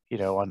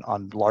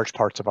 on large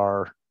parts of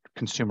our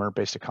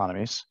consumer-based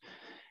economies.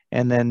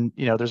 And then,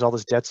 there's all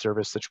this debt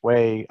service, which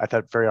way I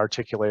thought very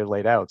articulated,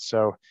 laid out.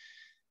 So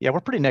yeah,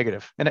 we're pretty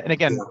negative. And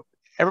again,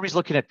 everybody's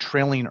looking at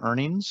trailing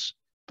earnings,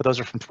 but those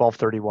are from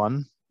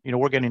 12/31.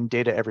 We're getting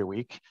data every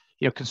week.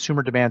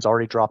 Consumer demand's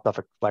already dropped off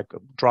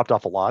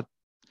a lot.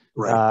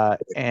 Right.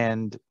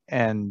 And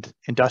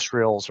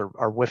industrials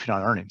are whiffing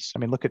on earnings. I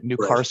mean, look at new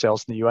car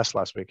sales in the US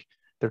last week.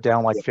 They're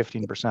down like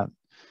 15%.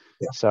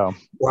 Yeah. So,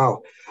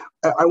 wow.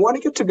 I want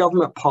to get to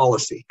government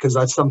policy because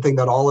that's something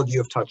that all of you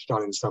have touched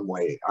on in some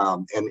way.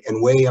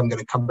 And Wei, I'm going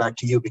to come back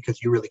to you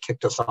because you really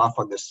kicked us off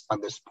on this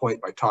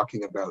point by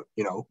talking about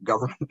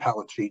government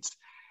balance sheets.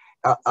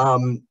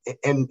 And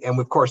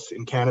of course,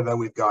 in Canada,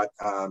 we've got,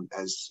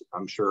 as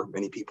I'm sure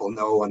many people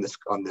know on this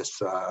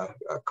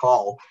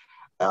call,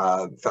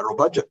 federal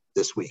budget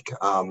this week,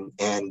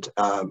 and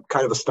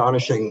kind of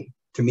astonishing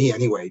to me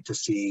anyway to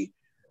see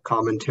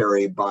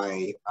commentary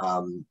by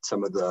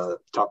some of the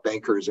top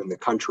bankers in the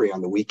country on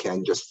the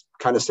weekend, just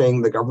kind of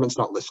saying the government's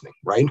not listening,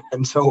 right?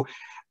 And so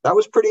that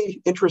was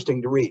pretty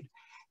interesting to read.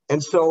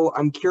 And so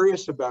I'm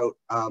curious about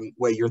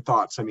Wei, your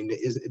thoughts. I mean,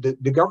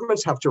 do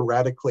governments have to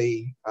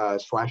radically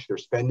slash their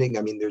spending?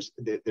 I mean,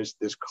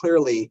 there's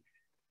clearly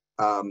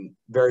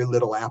very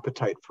little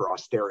appetite for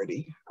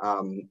austerity,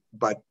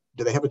 but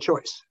do they have a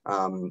choice?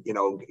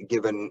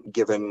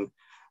 Given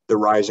the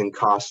rising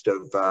cost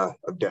of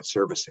debt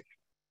servicing.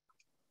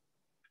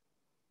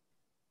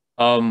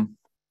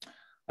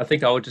 I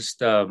think I would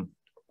just I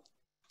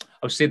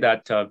would say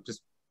that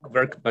just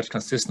very much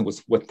consistent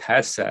with what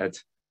Ted said.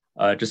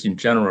 Just in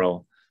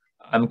general,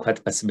 I'm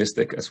quite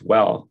pessimistic as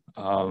well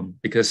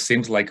because it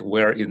seems like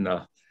we're in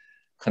a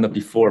kind of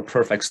before a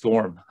perfect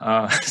storm.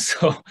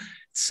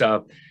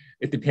 So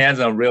it depends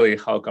on really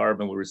how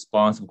government will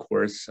respond. Of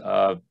course,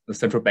 the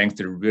central banks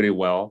did really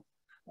well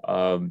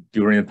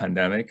during the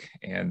pandemic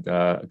and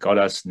got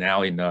us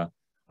now in a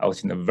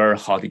very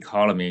hot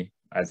economy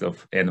as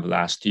of end of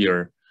last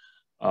year.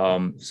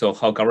 So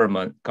how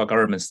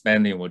government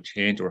spending will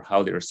change or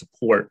how they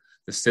support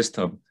the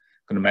system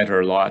going to matter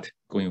a lot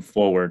going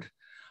forward.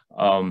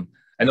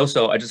 And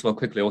also, I just want to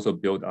quickly also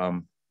build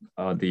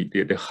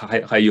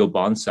the high yield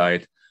bond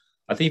side.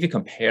 I think if you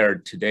compare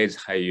today's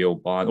high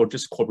yield bond or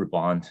just corporate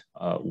bond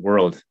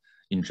world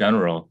in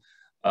general,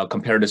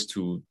 compare this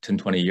to 10,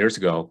 20 years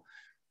ago,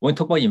 when we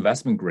talk about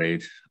investment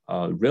grade,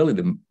 really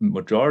the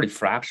majority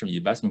fraction of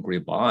investment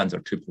grade bonds are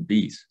triple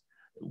Bs.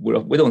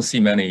 We don't see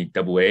many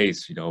double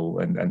A's,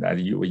 and that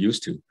you were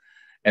used to.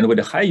 And with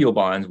the high yield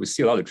bonds, we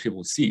see a lot of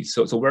triple C's.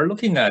 So we're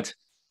looking at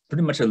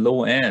pretty much a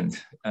low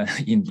end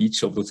in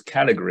each of those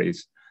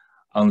categories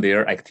on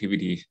their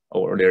activity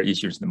or their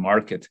issues in the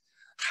market,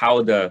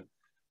 how the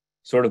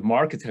sort of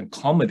market can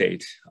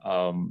accommodate,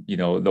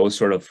 those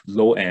sort of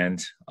low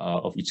end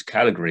of each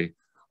category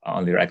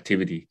on their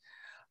activity.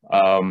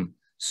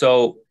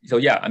 So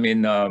yeah, I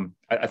mean,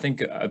 I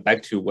think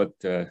back to what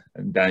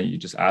Dan, you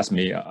just asked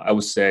me, I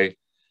would say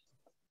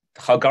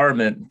how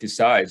government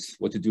decides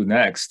what to do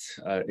next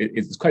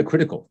is quite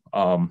critical.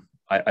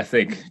 I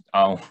think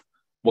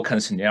what kind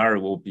of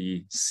scenario we'll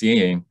be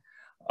seeing.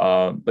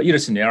 But either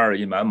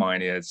scenario in my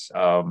mind is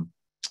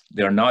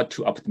they're not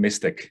too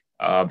optimistic.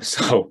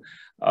 So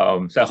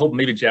I hope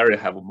maybe Jerry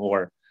have a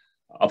more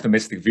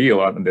optimistic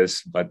view on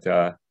this. But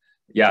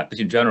yeah, but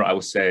in general, I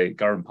would say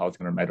government policy is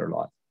going to matter a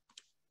lot.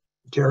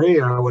 Jerry,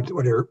 what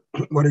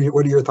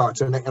are your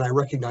thoughts? And I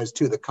recognize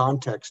too the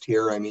context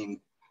here. I mean,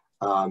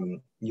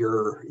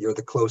 you're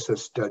the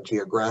closest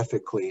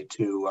geographically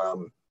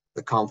to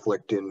the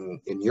conflict in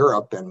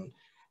Europe, and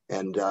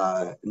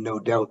no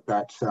doubt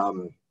that's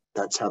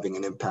having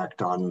an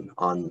impact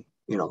on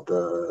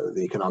the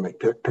economic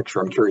picture.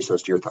 I'm curious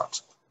as to your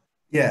thoughts.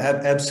 Yeah,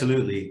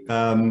 absolutely.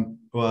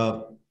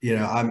 Well,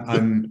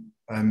 I'm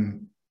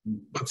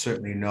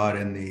certainly not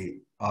in the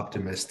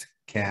optimist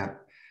camp.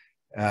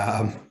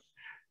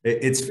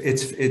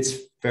 It's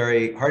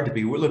very hard to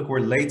be. Look, we're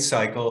late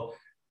cycle,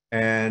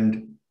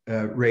 and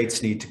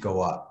rates need to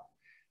go up.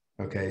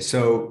 Okay,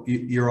 so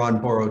you're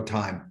on borrowed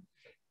time.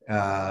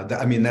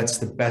 I mean, that's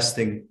the best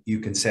thing you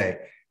can say,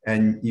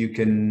 and you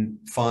can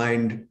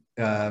find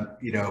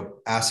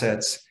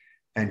assets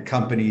and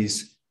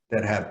companies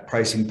that have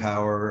pricing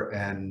power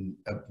and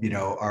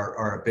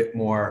are a bit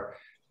more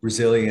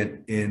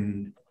resilient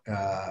in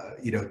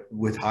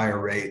with higher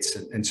rates,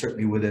 and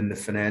certainly within the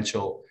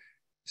financial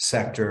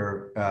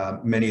sector,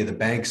 many of the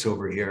banks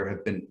over here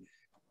have been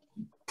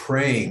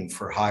praying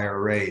for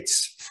higher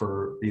rates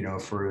for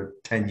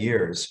 10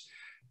 years.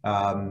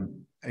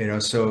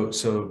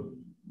 So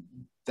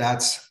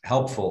that's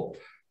helpful,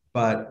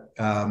 but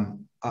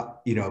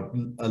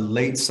a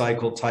late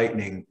cycle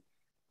tightening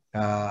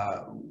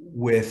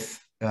with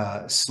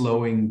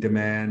slowing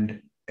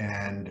demand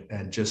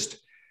and just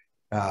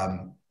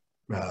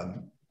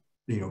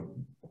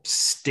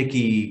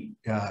sticky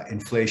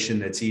inflation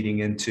that's eating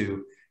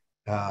into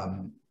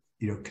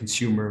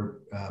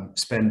consumer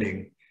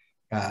spending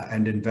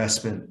and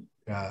investment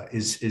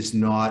is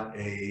not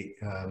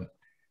an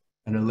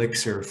an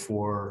elixir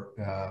for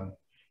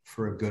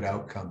a good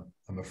outcome,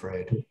 I'm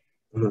afraid.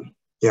 Mm-hmm.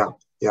 Yeah,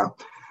 yeah.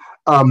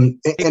 Can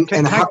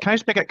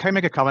I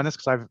make a comment on this,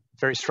 because I have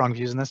very strong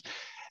views on this?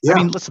 Yeah. I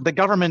mean, listen, the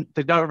government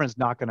is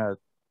not going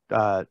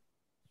to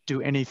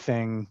do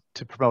anything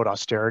to promote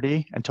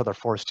austerity until they're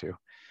forced to.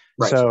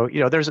 Right. So, you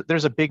know,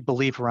 there's a big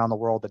belief around the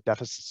world that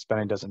deficit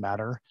spending doesn't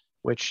matter,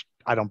 which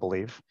I don't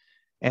believe.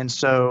 And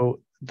so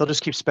they'll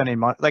just keep spending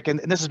money. Like, and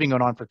this has been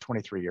going on for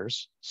 23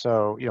 years.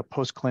 So, you know,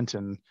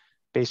 post-Clinton,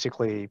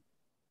 basically,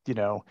 you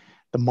know,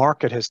 the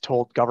market has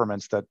told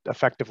governments that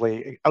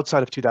effectively,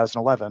 outside of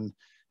 2011,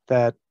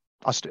 that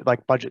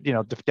like budget, you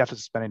know, deficit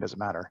spending doesn't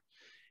matter.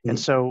 And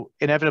so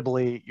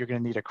inevitably, you're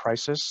going to need a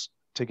crisis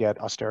to get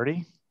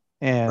austerity.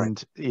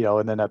 And, you know,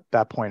 and then at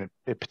that point,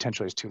 it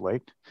potentially is too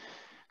late.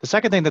 The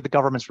second thing that the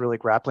government's really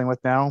grappling with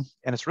now,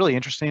 and it's really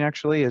interesting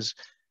actually, is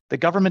the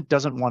government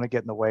doesn't want to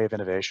get in the way of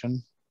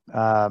innovation,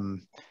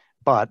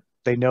 but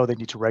they know they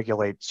need to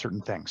regulate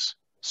certain things.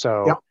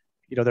 So,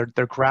 you know,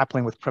 they're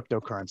grappling with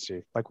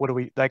cryptocurrency. Like, what do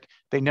we, like,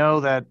 they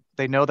know that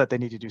they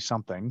need to do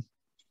something,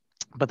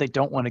 but they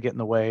don't want to get in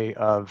the way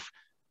of,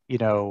 you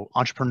know,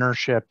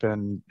 entrepreneurship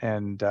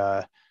and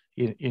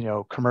you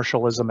know,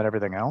 commercialism and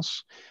everything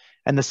else.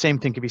 And the same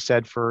thing can be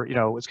said for, you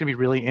know, it's going to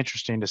be really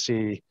interesting to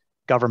see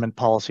government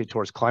policy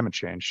towards climate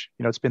change.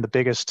 You know, it's been the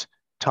biggest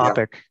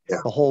topic.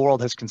 The whole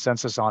world has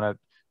consensus on it.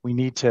 We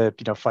need to,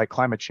 you know, fight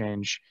climate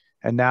change.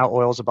 And now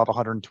oil's above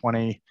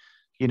 120.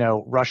 You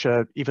know,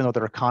 Russia, even though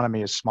their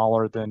economy is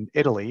smaller than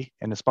Italy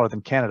and it's smaller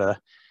than Canada,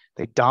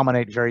 they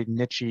dominate very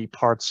niche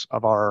parts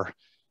of our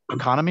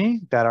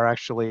economy that are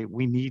actually,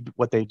 we need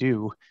what they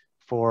do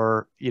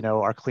for, you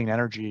know, our clean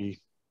energy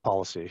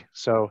policy.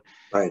 So,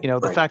 you know,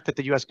 the fact that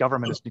the US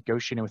government is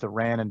negotiating with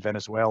Iran and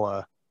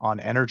Venezuela on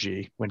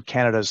energy when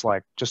Canada's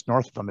like just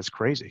north of them is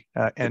crazy.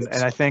 And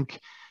I think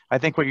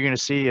what you're going to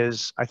see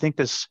is, I think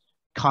this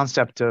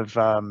concept of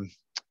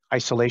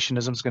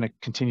isolationism is going to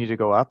continue to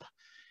go up.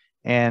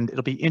 And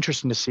it'll be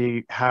interesting to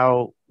see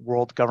how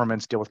world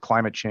governments deal with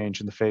climate change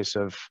in the face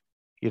of,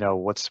 you know,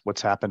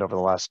 what's happened over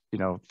the last, you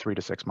know, 3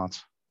 to 6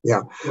 months.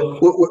 Yeah,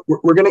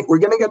 we're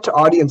gonna get to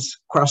audience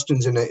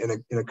questions in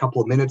a couple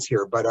of minutes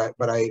here, but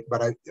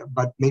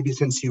maybe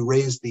since you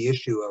raised the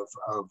issue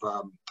of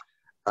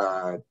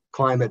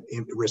climate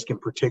risk in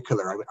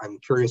particular, I'm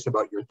curious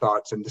about your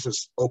thoughts, and this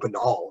is open to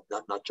all,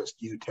 not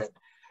just you, Ted.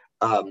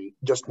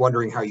 Just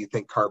wondering how you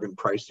think carbon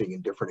pricing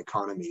in different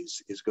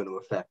economies is going to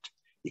affect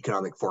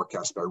economic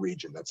forecast by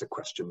region. That's a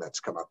question that's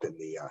come up in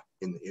the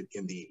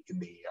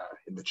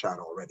chat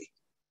already.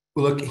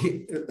 Well, look,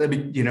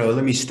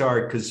 let me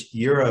start, because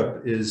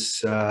Europe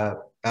is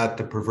at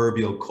the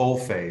proverbial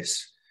coalface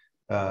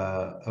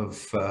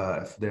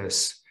of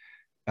this.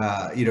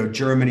 You know,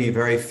 Germany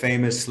very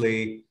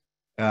famously,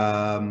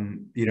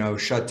 you know,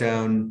 shut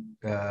down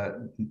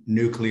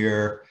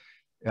nuclear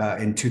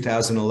in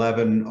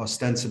 2011,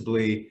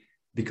 ostensibly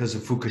because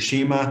of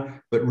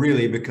Fukushima, but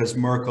really because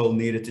Merkel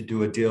needed to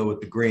do a deal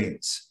with the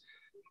Greens.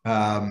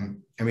 I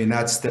mean,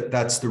 that's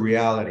the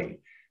reality.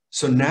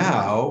 So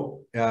now,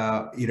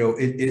 you know,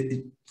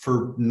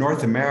 for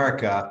North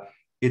America,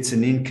 it's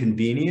an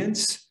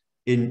inconvenience.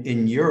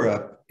 In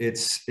Europe,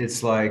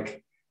 it's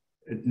like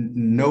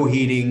no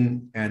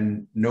heating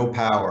and no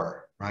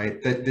power,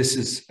 right? That this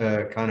is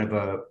kind of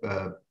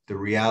the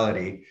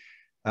reality,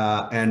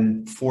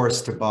 and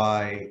forced to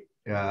buy,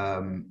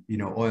 you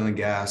know, oil and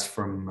gas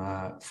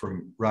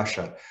from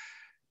Russia.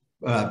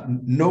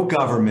 No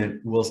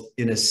government will,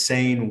 in a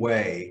sane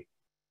way,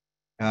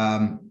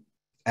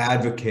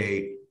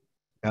 advocate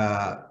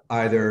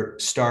either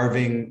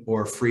starving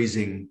or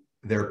freezing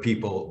their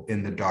people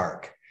in the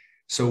dark.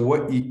 So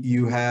what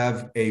you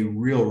have a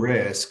real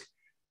risk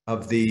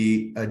of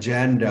the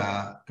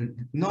agenda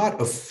not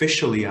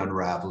officially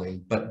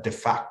unraveling, but de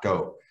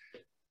facto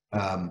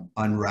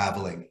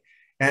unraveling.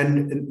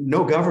 And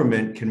no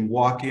government can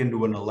walk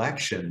into an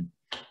election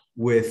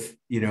with,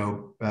 you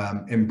know,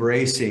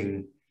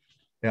 embracing,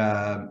 you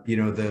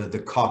know,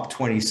 the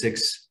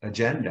COP26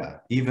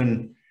 agenda,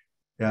 even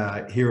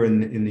here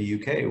in the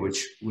UK,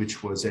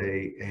 which was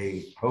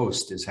a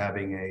host, is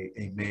having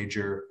a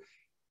major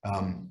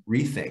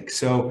rethink.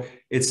 So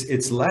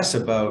it's less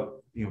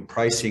about, you know,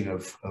 pricing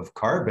of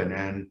carbon,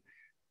 and,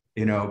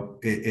 you know,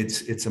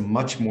 it's a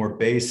much more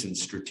base and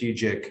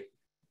strategic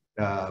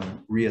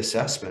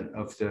reassessment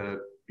of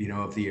the, you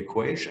know, of the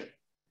equation.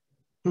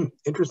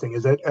 Interesting.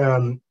 Is that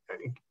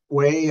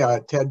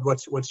Ted?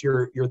 What's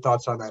your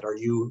thoughts on that? Are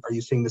you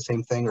seeing the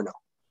same thing or no?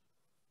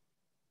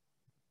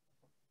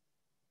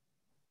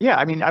 Yeah,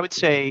 I mean, I would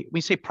say,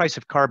 we say price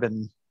of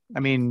carbon,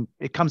 I mean,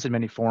 it comes in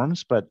many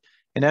forms, but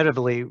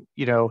inevitably,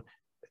 you know,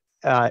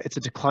 it's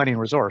a declining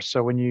resource.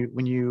 So when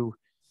you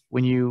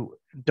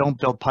don't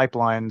build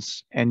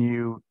pipelines and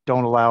you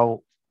don't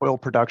allow oil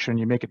production,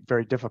 you make it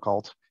very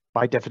difficult.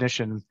 By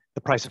definition,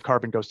 the price of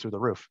carbon goes through the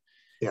roof.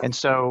 Yeah. And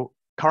so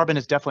carbon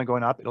is definitely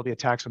going up. It'll be a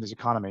tax on these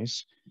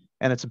economies.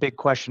 And it's a big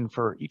question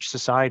for each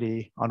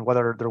society on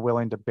whether they're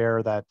willing to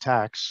bear that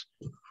tax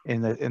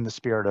in the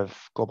spirit of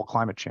global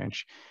climate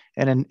change.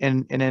 And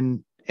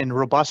in in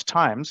robust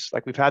times,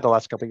 like we've had the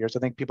last couple of years, I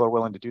think people are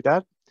willing to do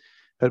that.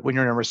 But when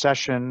you're in a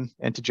recession,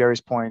 and to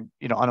Jerry's point,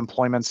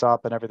 unemployment's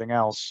up and everything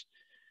else,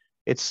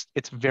 it's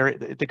very,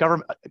 the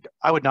government,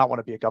 I would not want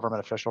to be a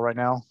government official right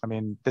now. I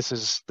mean, this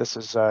is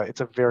it's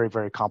a very,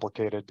 very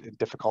complicated and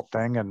difficult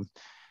thing.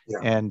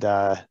 And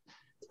to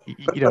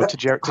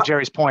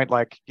Jerry's point,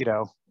 like,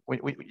 you're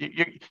going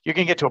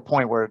to get to a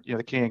point where,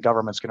 the Canadian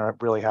government's going to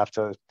really have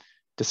to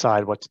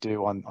decide what to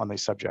do on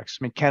these subjects.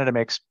 I mean, Canada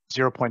makes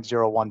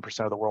 0.01%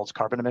 of the world's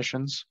carbon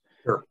emissions.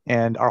 Sure.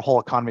 And our whole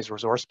economy is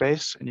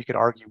resource-based, and you could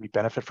argue we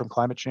benefit from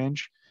climate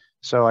change.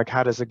 So, like,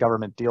 how does the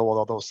government deal with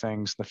all those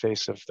things in the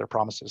face of their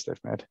promises they've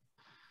made?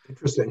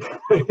 Interesting.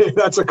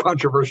 That's a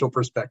controversial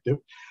perspective.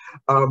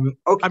 Okay.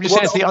 I'm just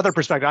saying it's the other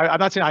perspective. I'm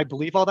not saying I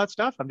believe all that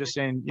stuff. I'm just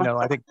saying,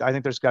 I think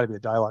there's got to be a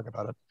dialogue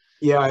about it.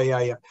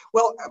 Yeah.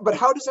 Well, but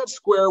how does that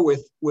square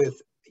with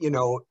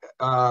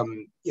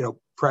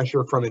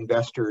pressure from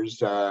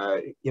investors,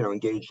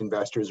 engaged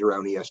investors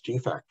around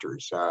ESG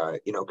factors?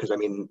 Because I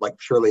mean, like,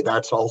 surely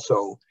that's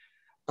also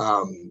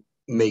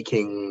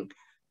making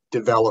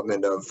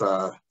development of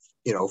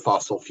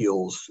fossil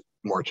fuels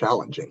more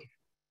challenging.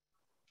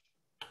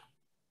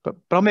 But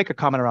I'll make a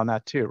comment around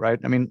that too, right?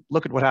 I mean,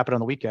 look at what happened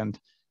on the weekend.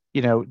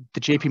 The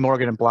JP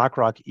Morgan and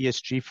BlackRock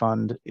ESG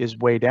fund is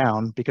way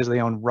down because they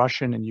own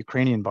Russian and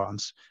Ukrainian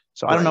bonds.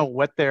 So I don't know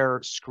what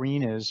their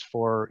screen is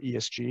for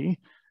ESG,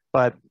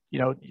 but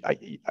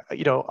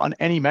on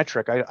any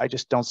metric, I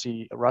just don't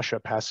see Russia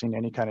passing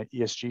any kind of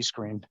ESG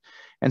screen.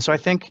 And so I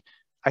think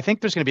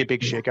there's going to be a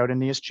big shakeout in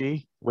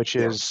ESG, which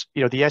is,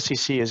 the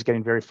SEC is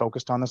getting very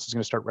focused on this. Is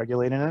going to start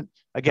regulating it.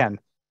 Again,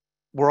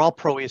 we're all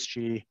pro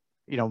ESG.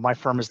 My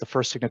firm is the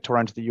first signatory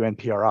onto the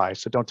UNPRI,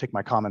 so don't take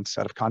my comments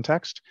out of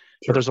context.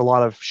 Sure. But there's a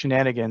lot of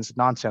shenanigans,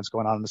 nonsense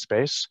going on in the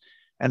space,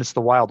 and it's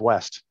the Wild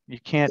West. You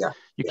can't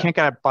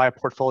buy a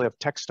portfolio of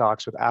tech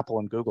stocks with Apple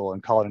and Google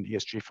and call it an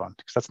ESG fund,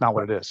 because that's not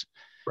what it is.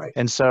 Right.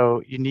 And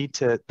so you need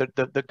to,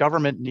 the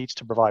government needs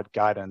to provide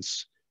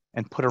guidance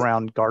and put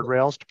around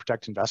guardrails to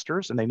protect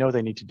investors, and they know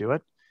they need to do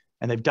it.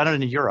 And they've done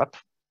it in Europe,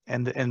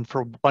 and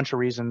for a bunch of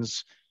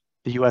reasons,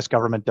 the U.S.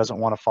 government doesn't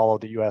want to follow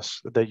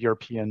the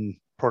European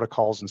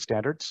protocols and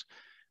standards.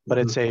 But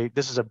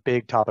this is a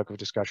big topic of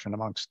discussion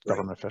amongst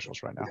government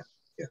officials right now.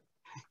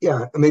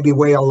 Yeah. Maybe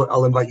Wei,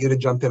 I'll invite you to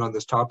jump in on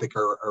this topic.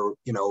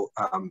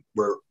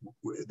 Where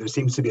there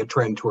seems to be a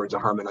trend towards a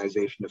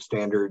harmonization of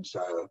standards.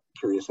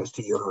 Curious as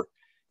to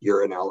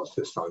your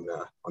analysis on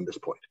this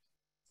point.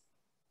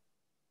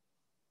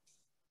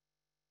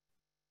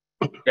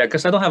 Yeah,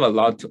 because I don't have a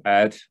lot to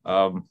add.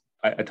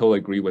 I totally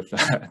agree with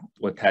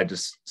what Ted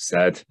just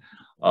said.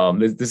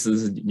 This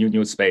is a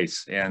new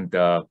space, and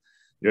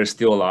there's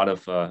still a lot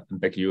of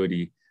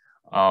ambiguity.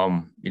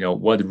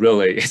 What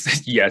really is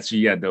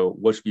ESG and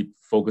what should be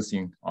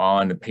focusing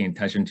on and paying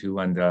attention to.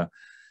 And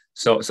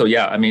so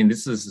yeah, I mean,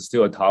 this is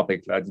still a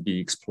topic that to be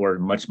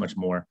explored much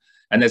more.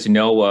 And as you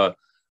know,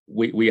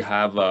 we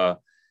have a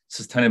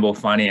Sustainable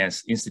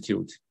Finance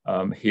Institute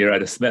here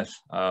at the Smith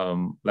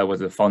that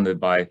was funded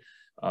by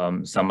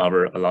some of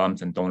our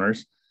alums and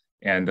donors.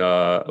 And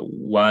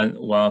one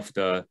of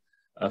the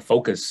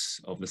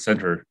focus of the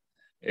center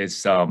is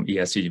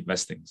ESG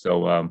investing.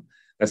 So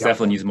that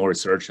definitely needs more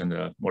research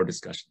and more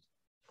discussion.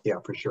 Yeah,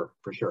 for sure.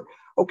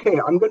 Okay,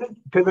 I'm going to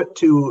pivot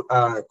to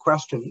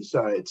questions.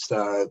 It's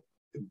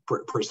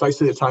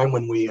precisely the time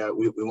when we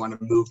want to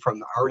move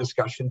from our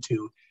discussion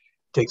to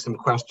take some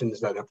questions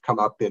that have come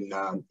up in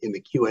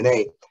the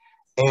Q&A.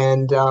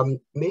 And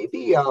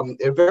maybe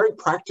a very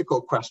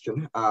practical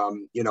question,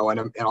 and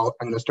I'm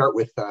going to start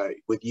with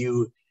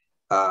you,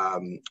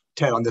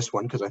 Ted, on this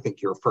one, because I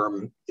think your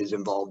firm is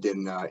involved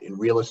in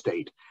real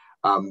estate.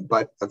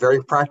 But a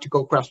very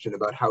practical question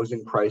about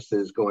housing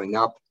prices going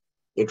up,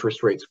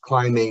 interest rates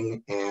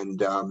climbing, and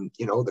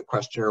the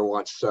questioner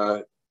wants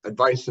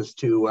advice as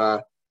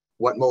to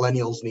what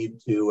millennials need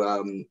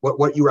to,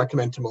 what you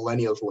recommend to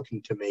millennials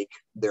looking to make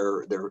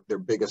their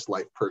biggest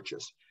life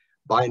purchase.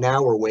 Buy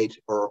now or wait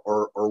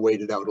or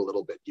wait it out a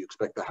little bit? Do you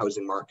expect the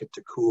housing market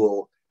to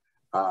cool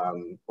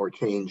or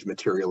change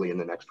materially in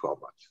the next 12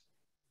 months?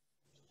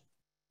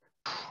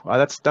 Well,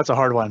 that's a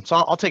hard one. So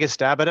I'll take a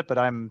stab at it, but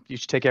you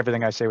should take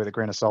everything I say with a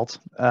grain of salt.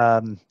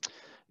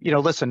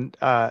 Listen,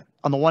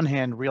 on the one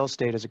hand, real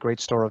estate is a great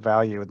store of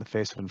value in the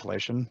face of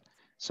inflation.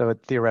 So it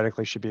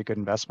theoretically should be a good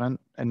investment.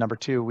 And number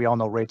two, we all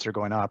know rates are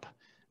going up,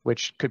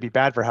 which could be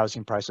bad for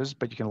housing prices,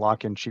 but you can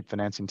lock in cheap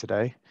financing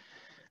today.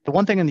 The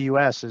one thing in the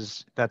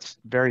US that's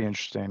very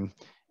interesting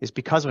is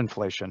because of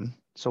inflation.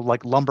 So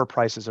like lumber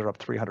prices are up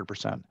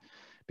 300%.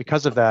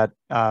 Because of that,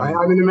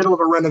 I'm in the middle of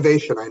a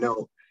renovation, I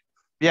know.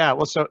 Yeah,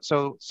 well,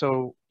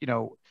 so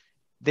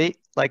they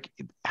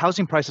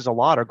housing prices a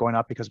lot are going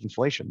up because of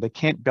inflation. They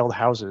can't build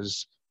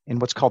houses in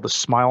what's called the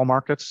smile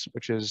markets,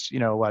 which is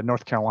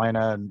North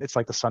Carolina, and it's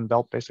like the Sun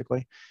Belt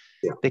basically.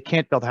 Yeah. They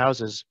can't build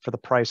houses for the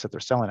price that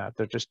they're selling at.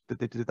 They're just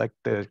like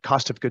the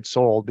cost of goods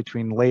sold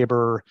between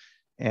labor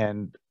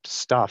and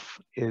stuff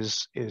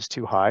is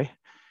too high,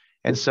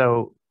 and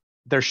so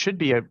there should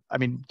be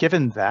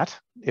given that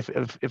if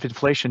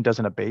inflation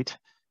doesn't abate,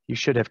 you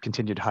should have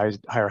continued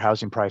higher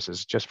housing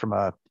prices just from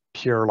a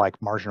pure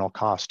like marginal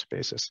cost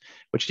basis,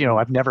 which, you know,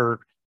 I've never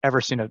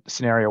ever seen a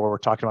scenario where we're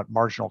talking about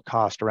marginal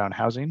cost around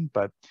housing,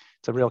 but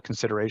it's a real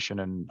consideration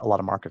in a lot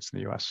of markets in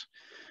the US.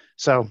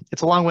 So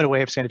it's a long-winded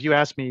way of saying, if you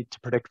asked me to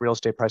predict real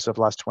estate prices over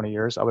the last 20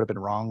 years, I would have been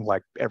wrong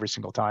like every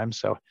single time.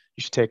 So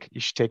you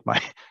should take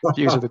my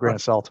views with a grain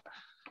of salt.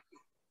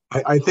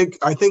 I think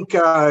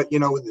you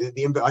know,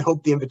 I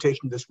hope the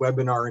invitation to this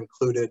webinar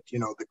included, you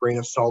know, the grain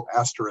of salt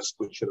asterisk,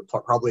 which should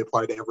probably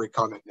apply to every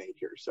comment made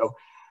here. So,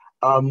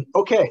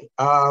 okay.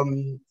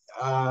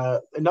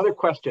 Another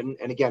question,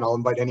 and again, I'll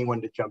invite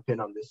anyone to jump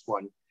in on this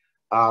one.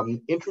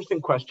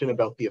 Interesting question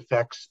about the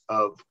effects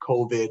of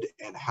COVID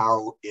and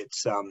how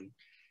it's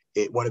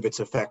one of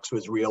its effects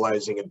was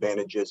realizing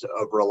advantages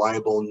of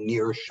reliable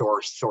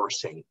near-shore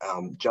sourcing,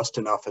 just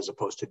enough as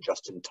opposed to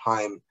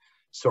just-in-time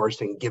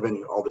sourcing,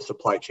 given all the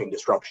supply chain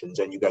disruptions.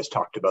 And you guys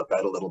talked about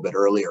that a little bit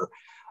earlier.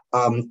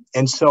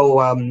 And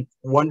so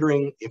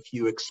wondering if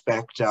you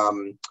expect,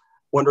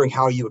 wondering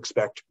how you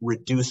expect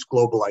reduced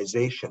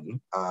globalization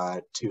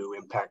to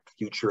impact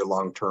future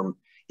long-term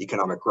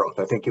economic growth.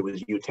 I think it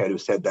was you, Ted, who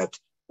said that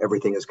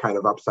everything is kind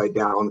of upside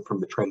down from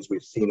the trends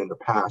we've seen in the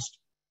past.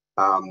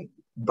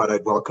 But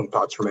I'd welcome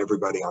thoughts from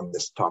everybody on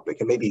this topic.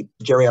 And maybe,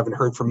 Jerry, I haven't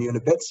heard from you in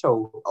a bit,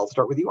 so I'll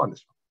start with you on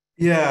this one.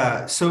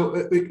 Yeah, so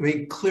I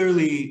mean,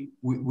 clearly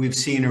we've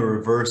seen a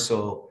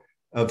reversal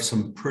of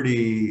some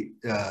pretty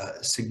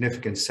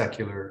significant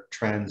secular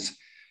trends.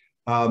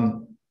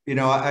 You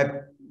know, I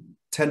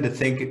tend to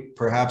think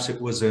perhaps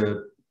it was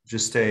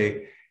just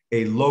a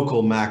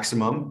local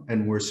maximum,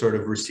 and we're sort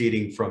of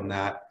receding from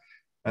that.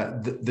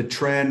 The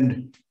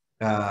trend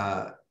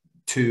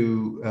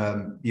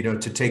to you know,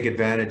 to take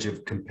advantage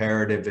of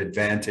comparative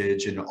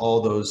advantage and all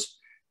those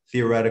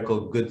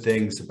theoretical good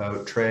things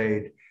about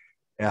trade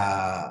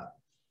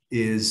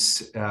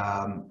is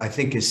I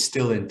think is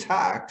still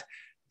intact.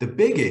 The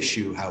big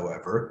issue,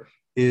 however,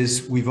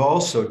 is we've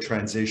also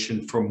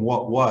transitioned from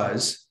what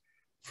was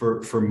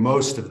for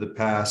most of the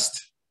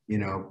past, you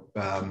know,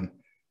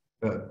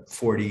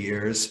 40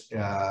 years,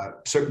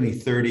 certainly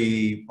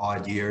 30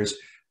 odd years,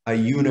 a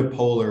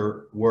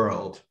unipolar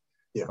world,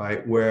 yeah,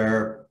 right,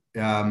 where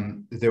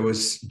there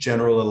was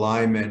general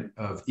alignment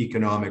of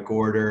economic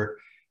order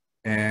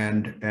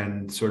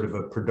and sort of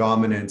a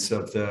predominance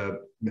of the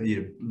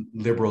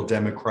liberal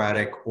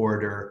democratic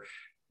order,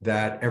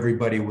 that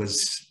everybody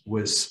was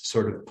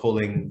sort of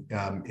pulling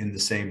in the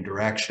same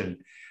direction.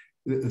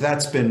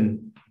 That's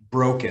been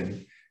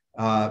broken.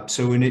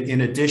 So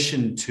in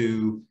addition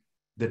to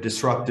the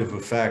disruptive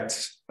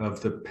effects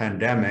of the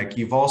pandemic,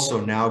 you've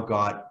also now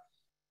got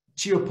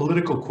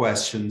geopolitical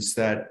questions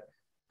that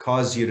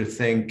cause you to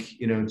think,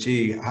 you know,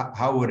 gee,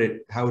 how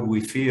would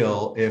we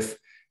feel if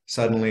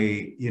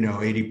suddenly, you know,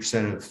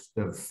 80%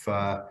 of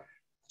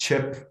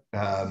chip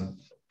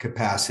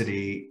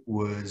capacity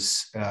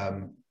was,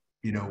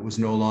 you know, was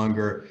no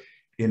longer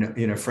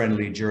in a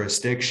friendly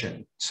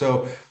jurisdiction.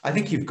 So I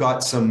think you've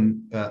got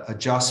some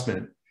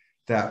adjustment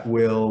that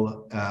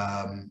will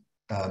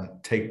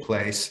take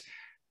place.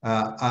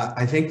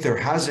 I think there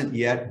hasn't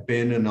yet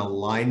been an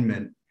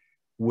alignment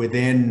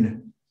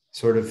within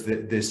sort of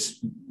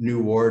this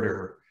new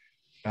order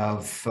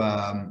of,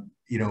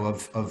 you know,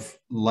 of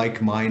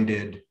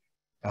like-minded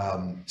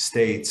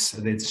states.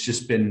 And it's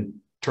just been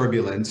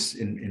turbulence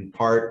in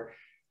part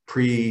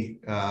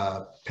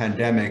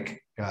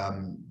pre-pandemic,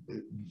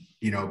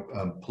 you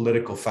know,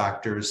 political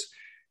factors.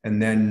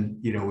 And then,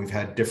 you know, we've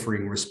had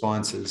differing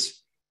responses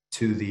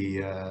to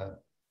the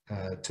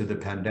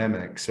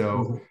pandemic.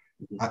 So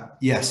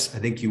yes, I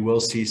think you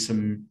will see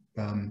some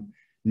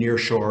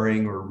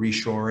nearshoring or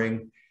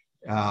reshoring,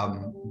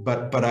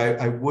 but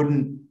I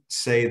wouldn't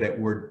say that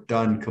we're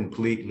done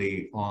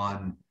completely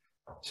on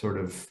sort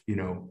of, you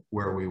know,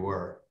 where we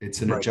were.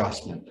 It's an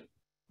adjustment.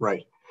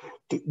 Right.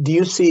 Do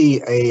you see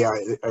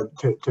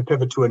to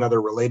pivot to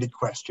another related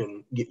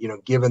question, you know,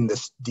 given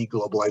this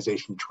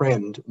deglobalization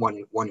trend,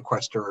 one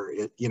questioner,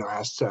 you know,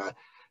 asks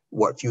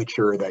what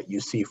future that you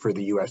see for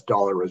the US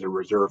dollar as a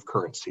reserve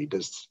currency?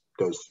 Is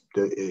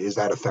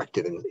that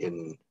affected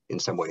in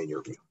some way in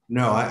your view?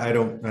 No, I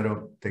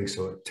don't think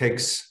so. It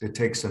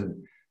takes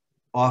an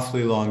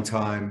awfully long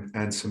time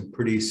and some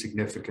pretty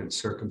significant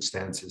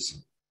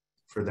circumstances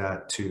for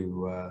that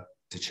to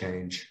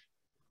change.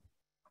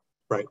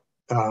 Right.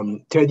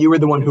 Ted, you were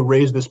the one who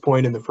raised this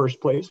point in the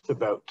first place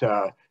about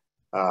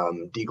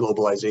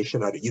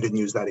deglobalization. You didn't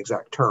use that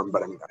exact term,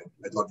 but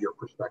I'd love your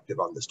perspective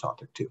on this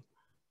topic too.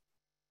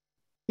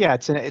 Yeah,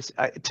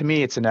 to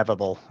me, it's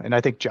inevitable. And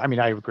I think, I mean,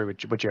 I agree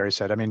with what Jerry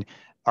said. I mean,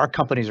 our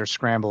companies are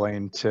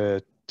scrambling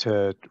to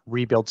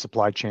rebuild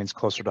supply chains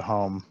closer to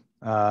home.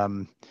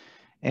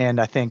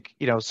 And I think,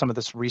 you know, some of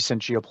this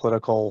recent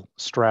geopolitical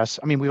stress,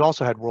 I mean, we've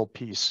also had world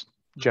peace,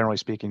 generally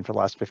speaking, for the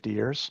last 50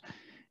 years.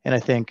 And I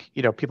think,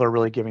 you know, people are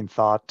really giving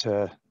thought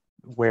to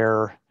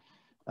where,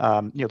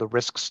 you know, the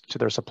risks to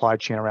their supply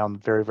chain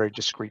around very, very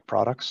discrete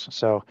products.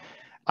 So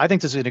I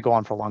think this is going to go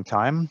on for a long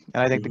time.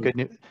 And I think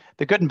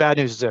the good and bad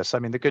news is this. I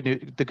mean, the good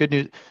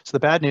news. So the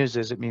bad news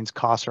is it means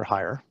costs are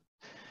higher.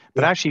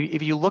 But actually,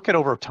 if you look at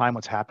over time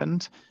what's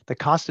happened, the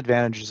cost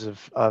advantages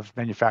of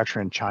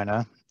manufacturing in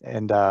China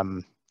and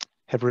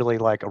have really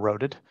like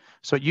eroded.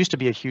 So it used to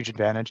be a huge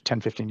advantage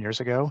 10, 15 years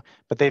ago,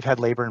 but they've had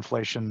labor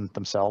inflation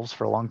themselves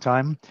for a long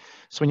time.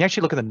 So when you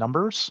actually look at the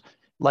numbers,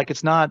 like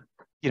it's not,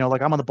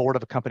 like I'm on the board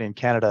of a company in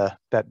Canada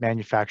that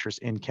manufactures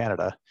in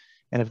Canada.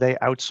 And if they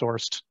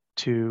outsourced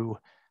to,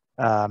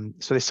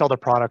 so they sell their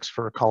products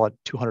for, call it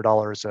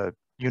 $200 a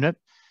unit,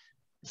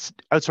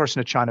 outsourcing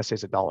to China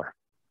saves $1.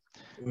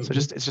 So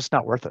it's just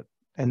not worth it.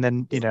 And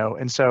then,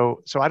 and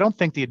so I don't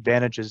think the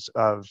advantages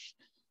of,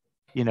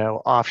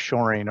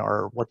 offshoring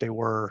are what they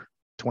were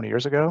 20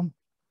 years ago.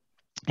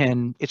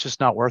 And it's just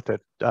not worth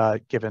it,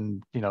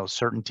 given,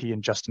 certainty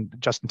and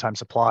just-in-time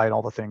supply and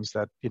all the things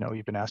that,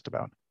 you've been asked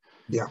about.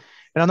 Yeah.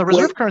 And on the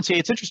reserve currency,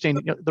 it's interesting.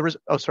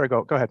 Oh, sorry,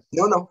 go ahead.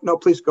 No,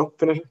 please go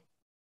finish.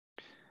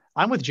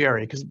 I'm with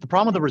Jerry, because the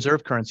problem with the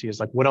reserve currency is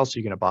like, what else are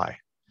you going to buy?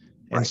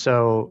 And Right.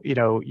 so,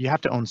 you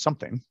have to own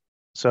something.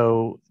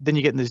 So then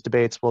you get in these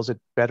debates. Well, is it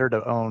better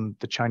to own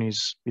the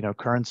Chinese,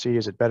 currency?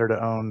 Is it better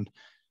to own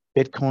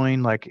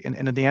Bitcoin?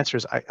 And the answer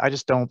is, I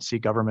just don't see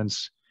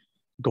governments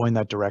going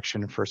that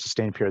direction for a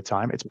sustained period of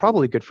time. It's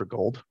probably good for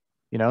gold.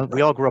 We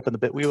all grew up in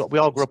we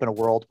all grew up in a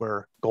world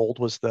where gold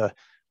was the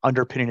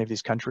underpinning of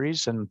these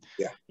countries. And,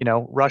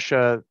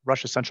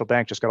 Russia's central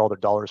bank just got all their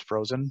dollars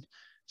frozen.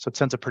 So it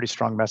sends a pretty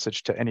strong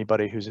message to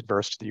anybody who's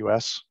adverse to the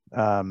US,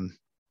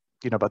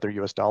 about their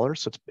US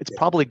dollars. So it's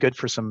probably good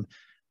for some,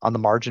 on the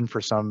margin,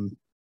 for some,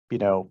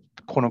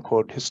 quote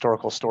unquote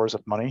historical stores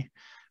of money.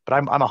 But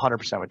I'm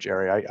 100% with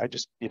Jerry. I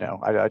just,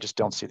 I just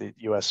don't see the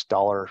US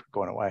dollar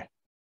going away.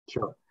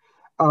 Sure.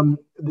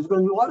 There's been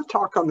a lot of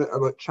talk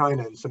about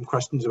China and some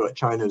questions about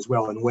China as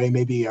well. And Wei,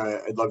 maybe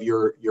I'd love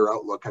your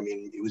outlook. I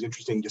mean, it was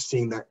interesting just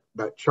seeing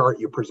that chart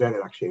you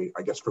presented. Actually,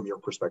 I guess from your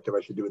perspective,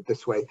 I should do it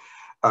this way.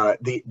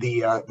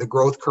 The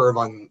growth curve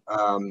on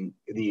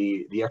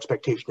the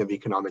expectation of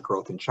economic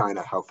growth in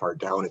China, how far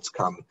down it's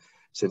come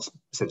since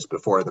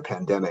before the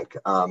pandemic.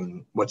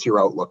 What's your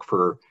outlook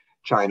for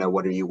China?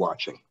 What are you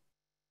watching?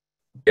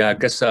 Yeah, I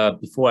guess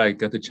before I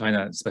get to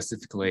China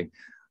specifically,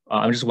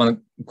 I just want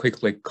to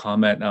quickly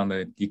comment on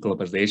the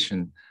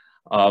deglobalization.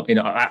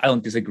 I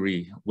don't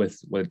disagree with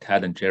what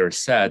Ted and Jerry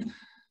said,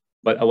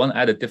 but I want to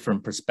add a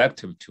different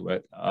perspective to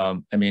it.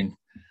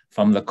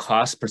 From the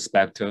cost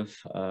perspective,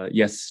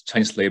 yes,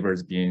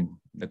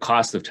 the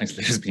cost of Chinese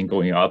labor has been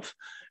going up,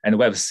 and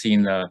we have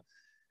seen a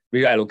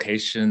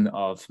reallocation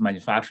of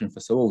manufacturing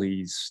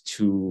facilities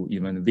to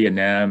even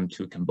Vietnam,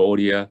 to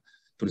Cambodia,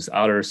 to these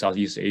other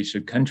Southeast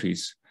Asian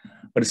countries.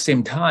 But at the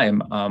same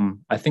time,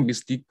 I think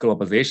this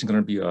deglobalization is going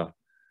to be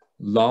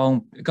it's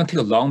going to take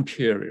a long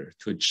period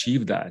to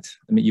achieve that.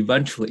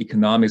 Eventually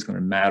economics is going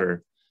to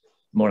matter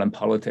more than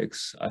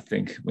politics, I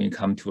think, when you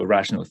come to a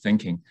rational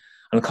thinking.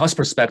 On a cost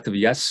perspective,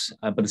 yes,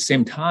 but at the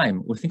same time,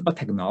 when we think about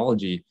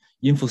technology,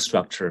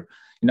 infrastructure,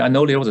 I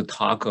know there was a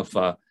talk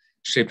of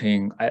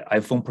shipping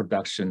iPhone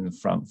production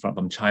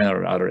from China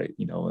or other,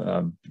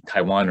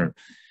 Taiwan or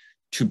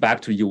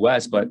back to the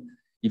US. But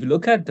if you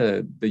look at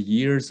the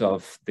years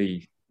of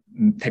the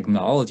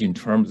technology in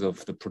terms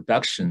of the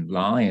production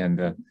line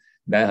and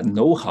that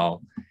know-how,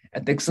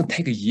 it's going to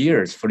take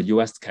years for the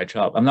US to catch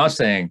up. I'm not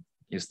saying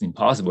it's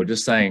impossible,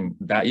 just saying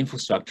that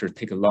infrastructure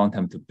take a long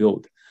time to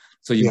build.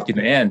 So in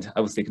the end,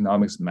 I would say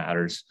economics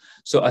matters.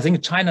 So I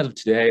think China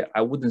today,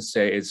 I wouldn't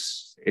say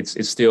it's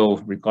still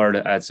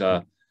regarded as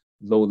a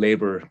low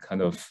labor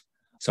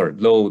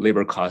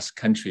cost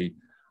country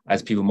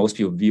as most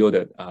people viewed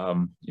it,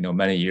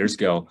 many years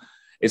ago.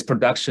 Its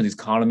production, its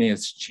economy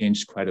has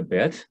changed quite a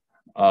bit.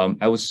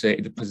 I would say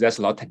it possesses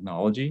a lot of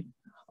technology,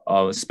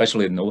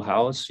 especially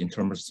know-hows in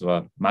terms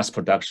of mass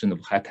production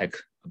of high-tech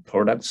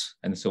products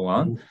and so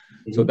on.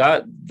 Mm-hmm. So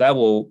that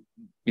will,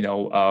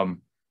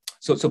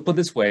 so put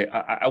this way,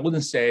 I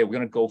wouldn't say we're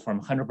going to go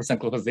from 100%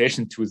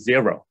 globalization to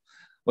zero.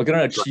 We're going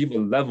to achieve a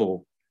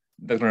level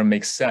that's going to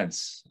make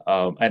sense.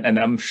 And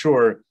I'm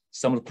sure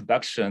some of the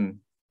production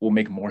will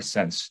make more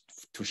sense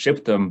to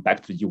ship them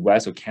back to the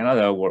US or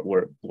Canada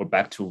or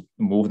back to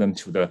move them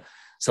to the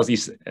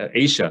Southeast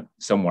Asia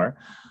somewhere.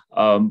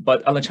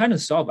 But on the China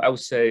itself, I would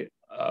say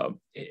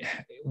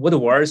what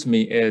worries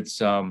me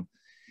is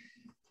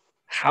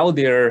how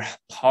their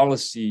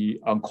policy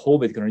on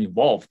COVID is going to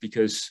evolve,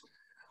 because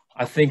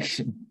I think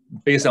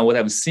based on what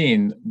I've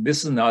seen,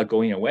 this is not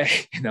going away,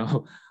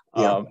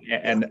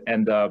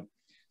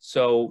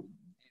 So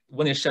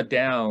when they shut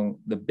down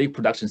the big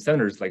production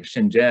centers like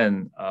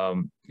Shenzhen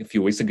a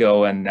few weeks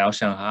ago and now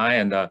Shanghai,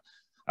 and I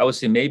would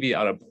say maybe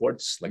other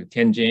ports like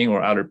Tianjin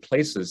or other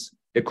places,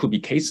 there could be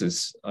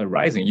cases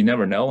rising. You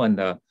never know.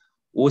 And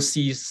we'll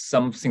see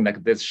something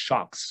like this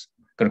shocks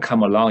going to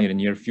come along in the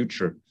near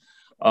future.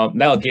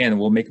 Now, again,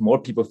 will make more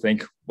people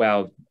think,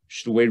 well,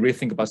 should we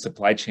rethink about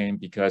supply chain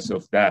because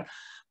of that?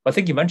 But I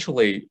think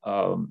eventually,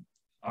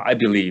 I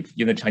believe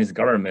the Chinese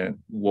government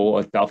will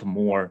adopt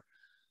more,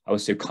 I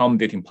would say,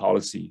 accommodating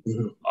policy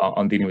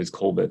on dealing with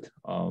COVID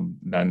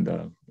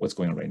than what's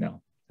going on right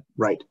now.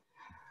 Right.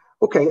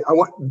 Okay,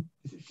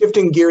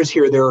 shifting gears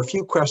here. There are a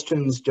few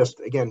questions.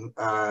 Just again,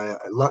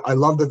 I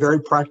love the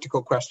very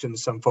practical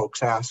questions some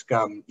folks ask.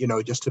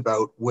 Just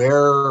about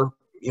where,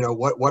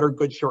 what are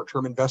good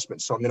short-term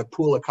investments. So I'm going to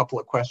pool a couple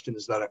of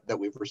questions that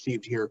we've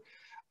received here.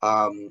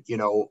 One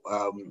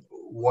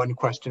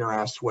questioner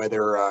asks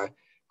whether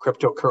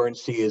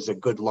cryptocurrency is a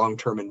good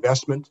long-term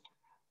investment.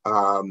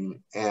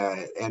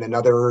 And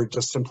another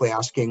just simply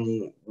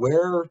asking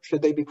where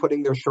should they be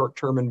putting their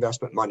short-term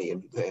investment money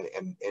in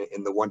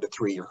the 1 to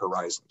 3 year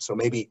horizon. So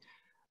maybe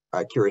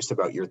curious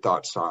about your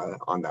thoughts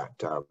on that.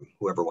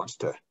 Whoever wants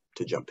to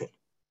jump in.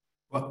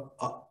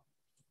 Well,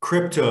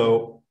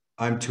 crypto,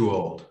 I'm too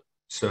old,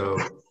 so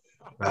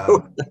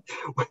four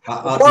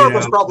of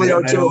us probably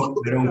are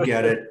too. I don't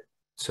get it.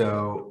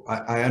 So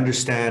I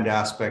understand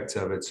aspects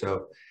of it.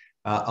 So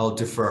I'll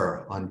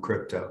defer on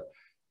crypto.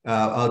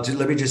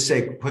 Let me just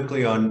say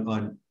quickly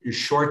on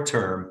short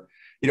term,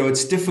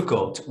 it's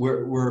difficult.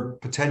 We're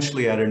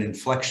potentially at an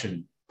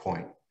inflection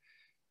point,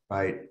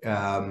 right?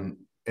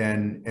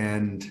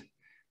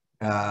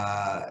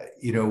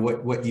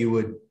 What you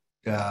would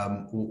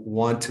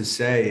want to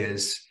say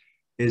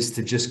is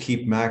to just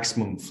keep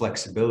maximum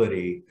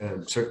flexibility.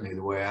 Certainly,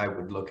 the way I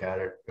would look at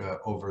it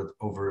over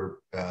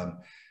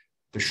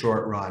the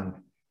short run.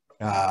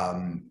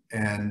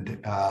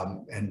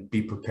 And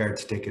be prepared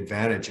to take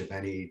advantage of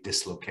any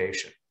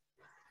dislocation.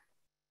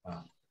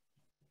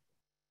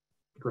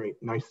 Great,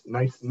 nice,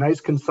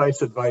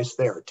 concise advice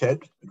there.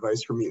 Ted,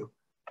 advice from you.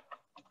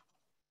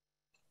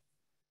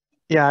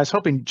 Yeah, I was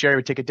hoping Jerry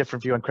would take a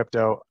different view on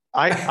crypto.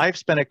 I've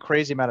spent a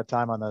crazy amount of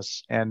time on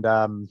this, and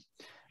I'm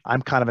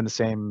kind of in the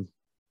same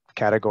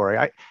category.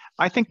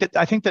 I think that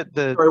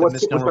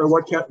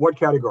what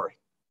category?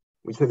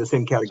 We say the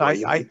same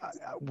category. So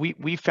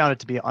we found it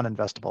to be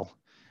uninvestable.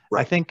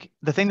 Right. I think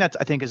the thing that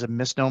I think is a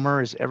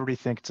misnomer is everybody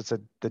thinks it's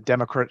the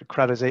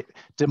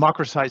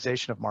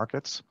democratization of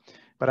markets,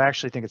 but I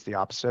actually think it's the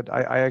opposite.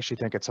 I actually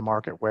think it's a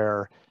market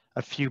where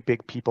a few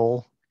big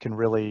people can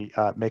really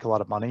make a lot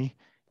of money,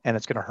 and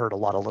it's going to hurt a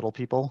lot of little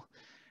people.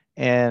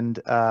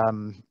 And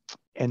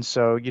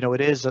so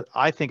it is.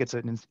 I think it's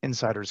an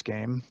insider's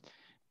game,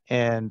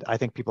 and I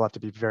think people have to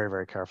be very,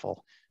 very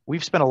careful.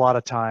 We've spent a lot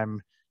of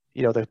time.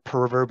 The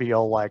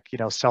proverbial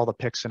sell the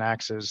picks and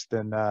axes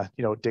than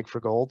dig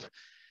for gold.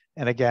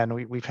 And again,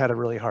 we've had a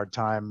really hard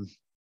time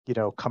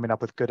coming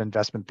up with good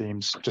investment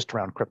themes just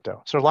around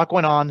crypto. So a lot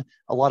going on,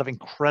 a lot of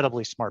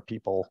incredibly smart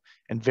people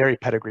and very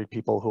pedigreed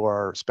people who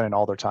are spending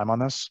all their time on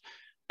this.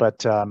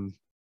 But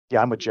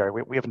yeah, I'm with Jerry.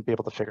 We haven't been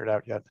able to figure it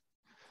out yet.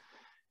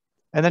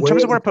 And then in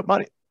terms of where to put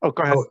money, go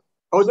ahead.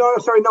 Oh no,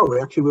 sorry,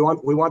 no. Actually,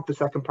 we want the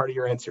second part of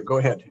your answer. Go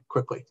ahead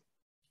quickly,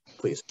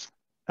 please.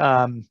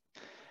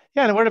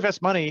 Yeah, and where to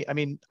invest money, I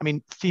mean,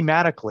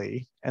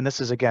 thematically, and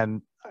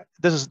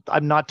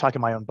I'm not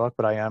talking my own book,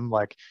 but I am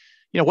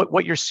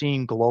what you're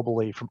seeing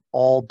globally from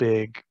all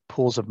big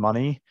pools of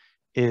money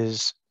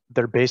is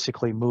they're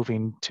basically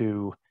moving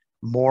to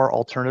more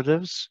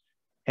alternatives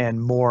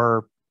and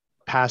more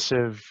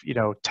passive,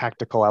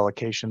 tactical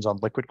allocations on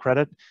liquid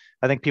credit.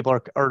 I think people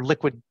are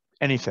liquid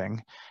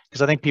anything,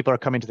 because I think people are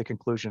coming to the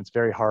conclusion it's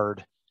very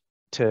hard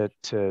to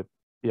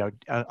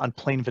on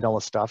plain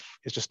vanilla stuff,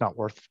 it's just not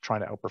worth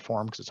trying to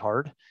outperform because it's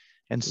hard.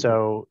 And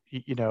so,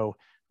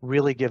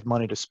 really give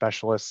money to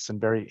specialists in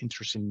very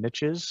interesting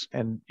niches.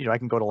 And, I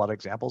can go to a lot of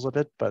examples of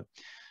it, but,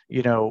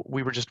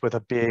 we were just with a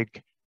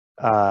big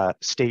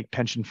state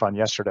pension fund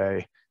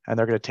yesterday, and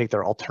they're going to take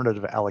their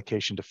alternative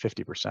allocation to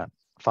 50%,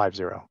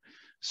 50.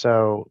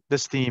 So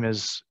this theme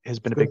has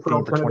been a big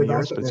theme for 20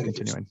 years, but it's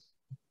continuing.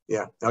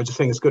 Yeah, I was just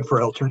saying it's good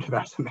for alternative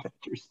asset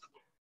managers.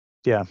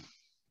 Yeah.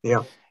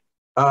 Yeah.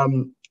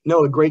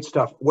 No, great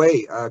stuff.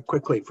 Wei,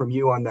 quickly from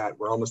you on that.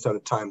 We're almost out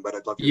of time, but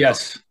I'd love to.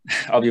 Yes,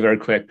 I'll be very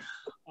quick.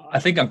 I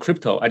think on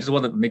crypto, I just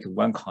want to make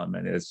one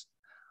comment is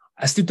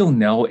I still don't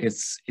know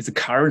it's a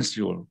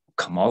currency or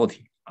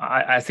commodity.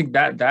 I think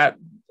that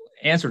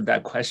answer to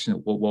that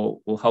question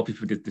will help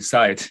people to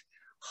decide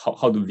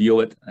how to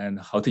view it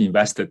and how to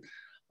invest it.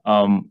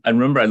 I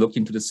remember I looked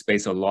into the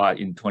space a lot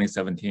in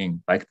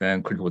 2017. Back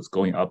then, crypto was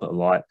going up a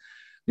lot.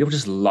 There were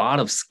just a lot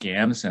of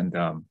scams and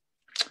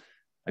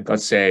I got to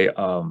say,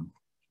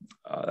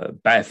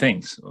 bad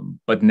things.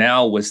 But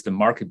now with the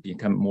market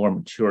becoming more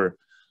mature,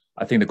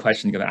 I think the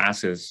question you're going to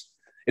ask is,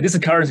 it is a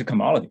currency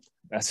commodity?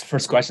 That's the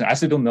first question. I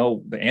still don't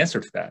know the answer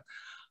to that.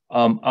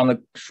 On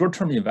the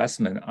short-term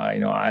investment, I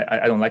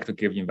don't like to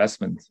give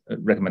investment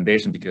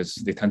recommendation because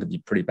they tend to be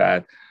pretty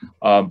bad.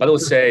 But I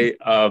would say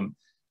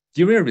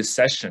during a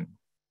recession,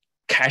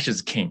 cash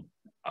is king.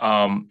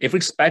 If we're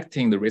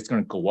expecting the rate's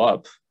going to go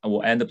up and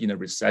we'll end up in a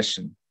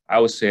recession, I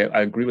would say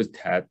I agree with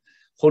Ted.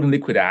 Holding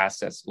liquid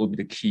assets will be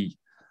the key.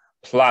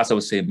 Plus, I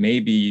would say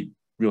maybe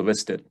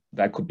realistic.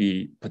 That could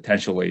be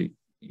potentially,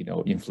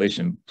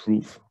 inflation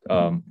proof.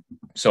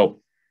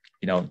 So,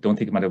 don't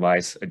take my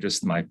advice.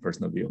 Just my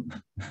personal view.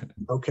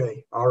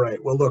 Okay. All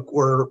right. Well, look,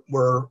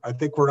 I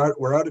think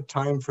we're out of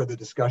time for the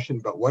discussion,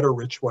 but what a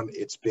rich one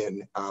it's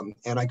been.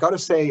 And I got to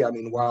say,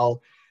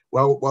 while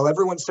Well, while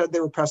everyone said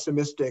they were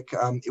pessimistic,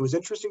 it was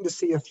interesting to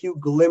see a few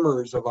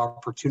glimmers of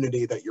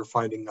opportunity that you're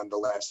finding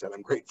nonetheless, and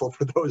I'm grateful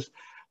for those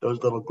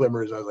little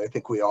glimmers, as I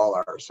think we all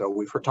are. So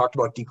we've talked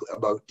about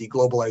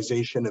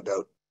deglobalization,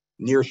 about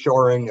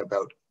nearshoring,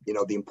 about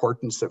the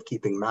importance of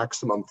keeping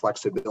maximum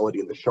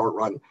flexibility in the short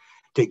run,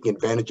 taking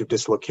advantage of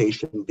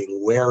dislocation,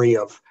 being wary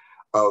of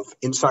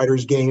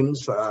insiders'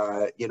 games,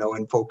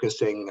 and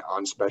focusing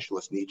on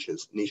specialist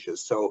niches.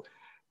 So.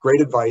 Great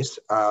advice,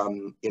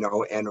 and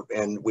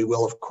we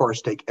will, of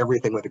course, take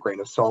everything with a grain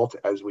of salt,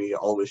 as we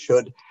always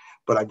should.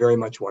 But I very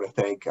much want to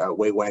thank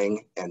Wei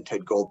Wang and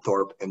Ted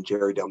Goldthorpe and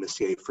Jerry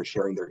Delmessier for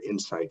sharing their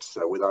insights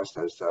with us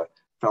as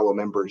fellow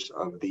members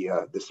of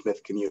the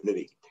Smith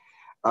community.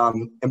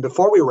 And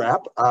before we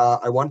wrap,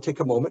 I want to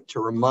take a moment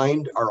to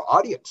remind our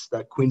audience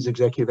that Queen's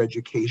Executive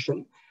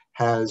Education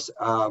has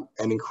an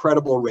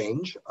incredible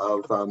range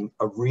of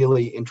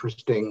really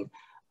interesting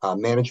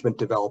management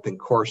developing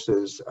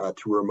courses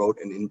through remote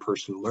and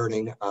in-person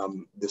learning.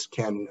 This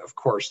can, of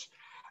course,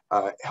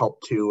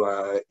 help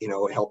to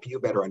help you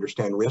better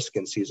understand risk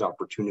and seize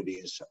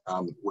opportunities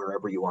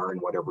wherever you are and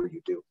whatever you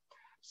do.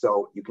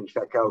 So you can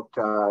check out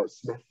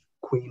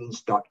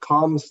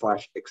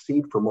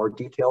smithqueens.com/exceed for more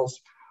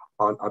details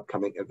on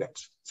upcoming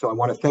events. So I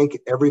want to thank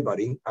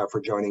everybody for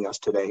joining us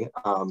today,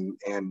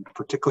 and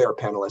particularly our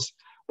panelists,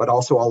 but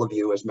also all of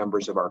you as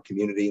members of our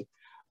community.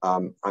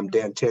 I'm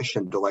Dan Tisch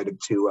and delighted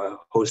to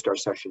host our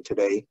session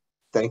today.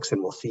 Thanks,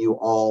 and we'll see you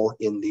all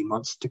in the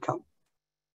months to come.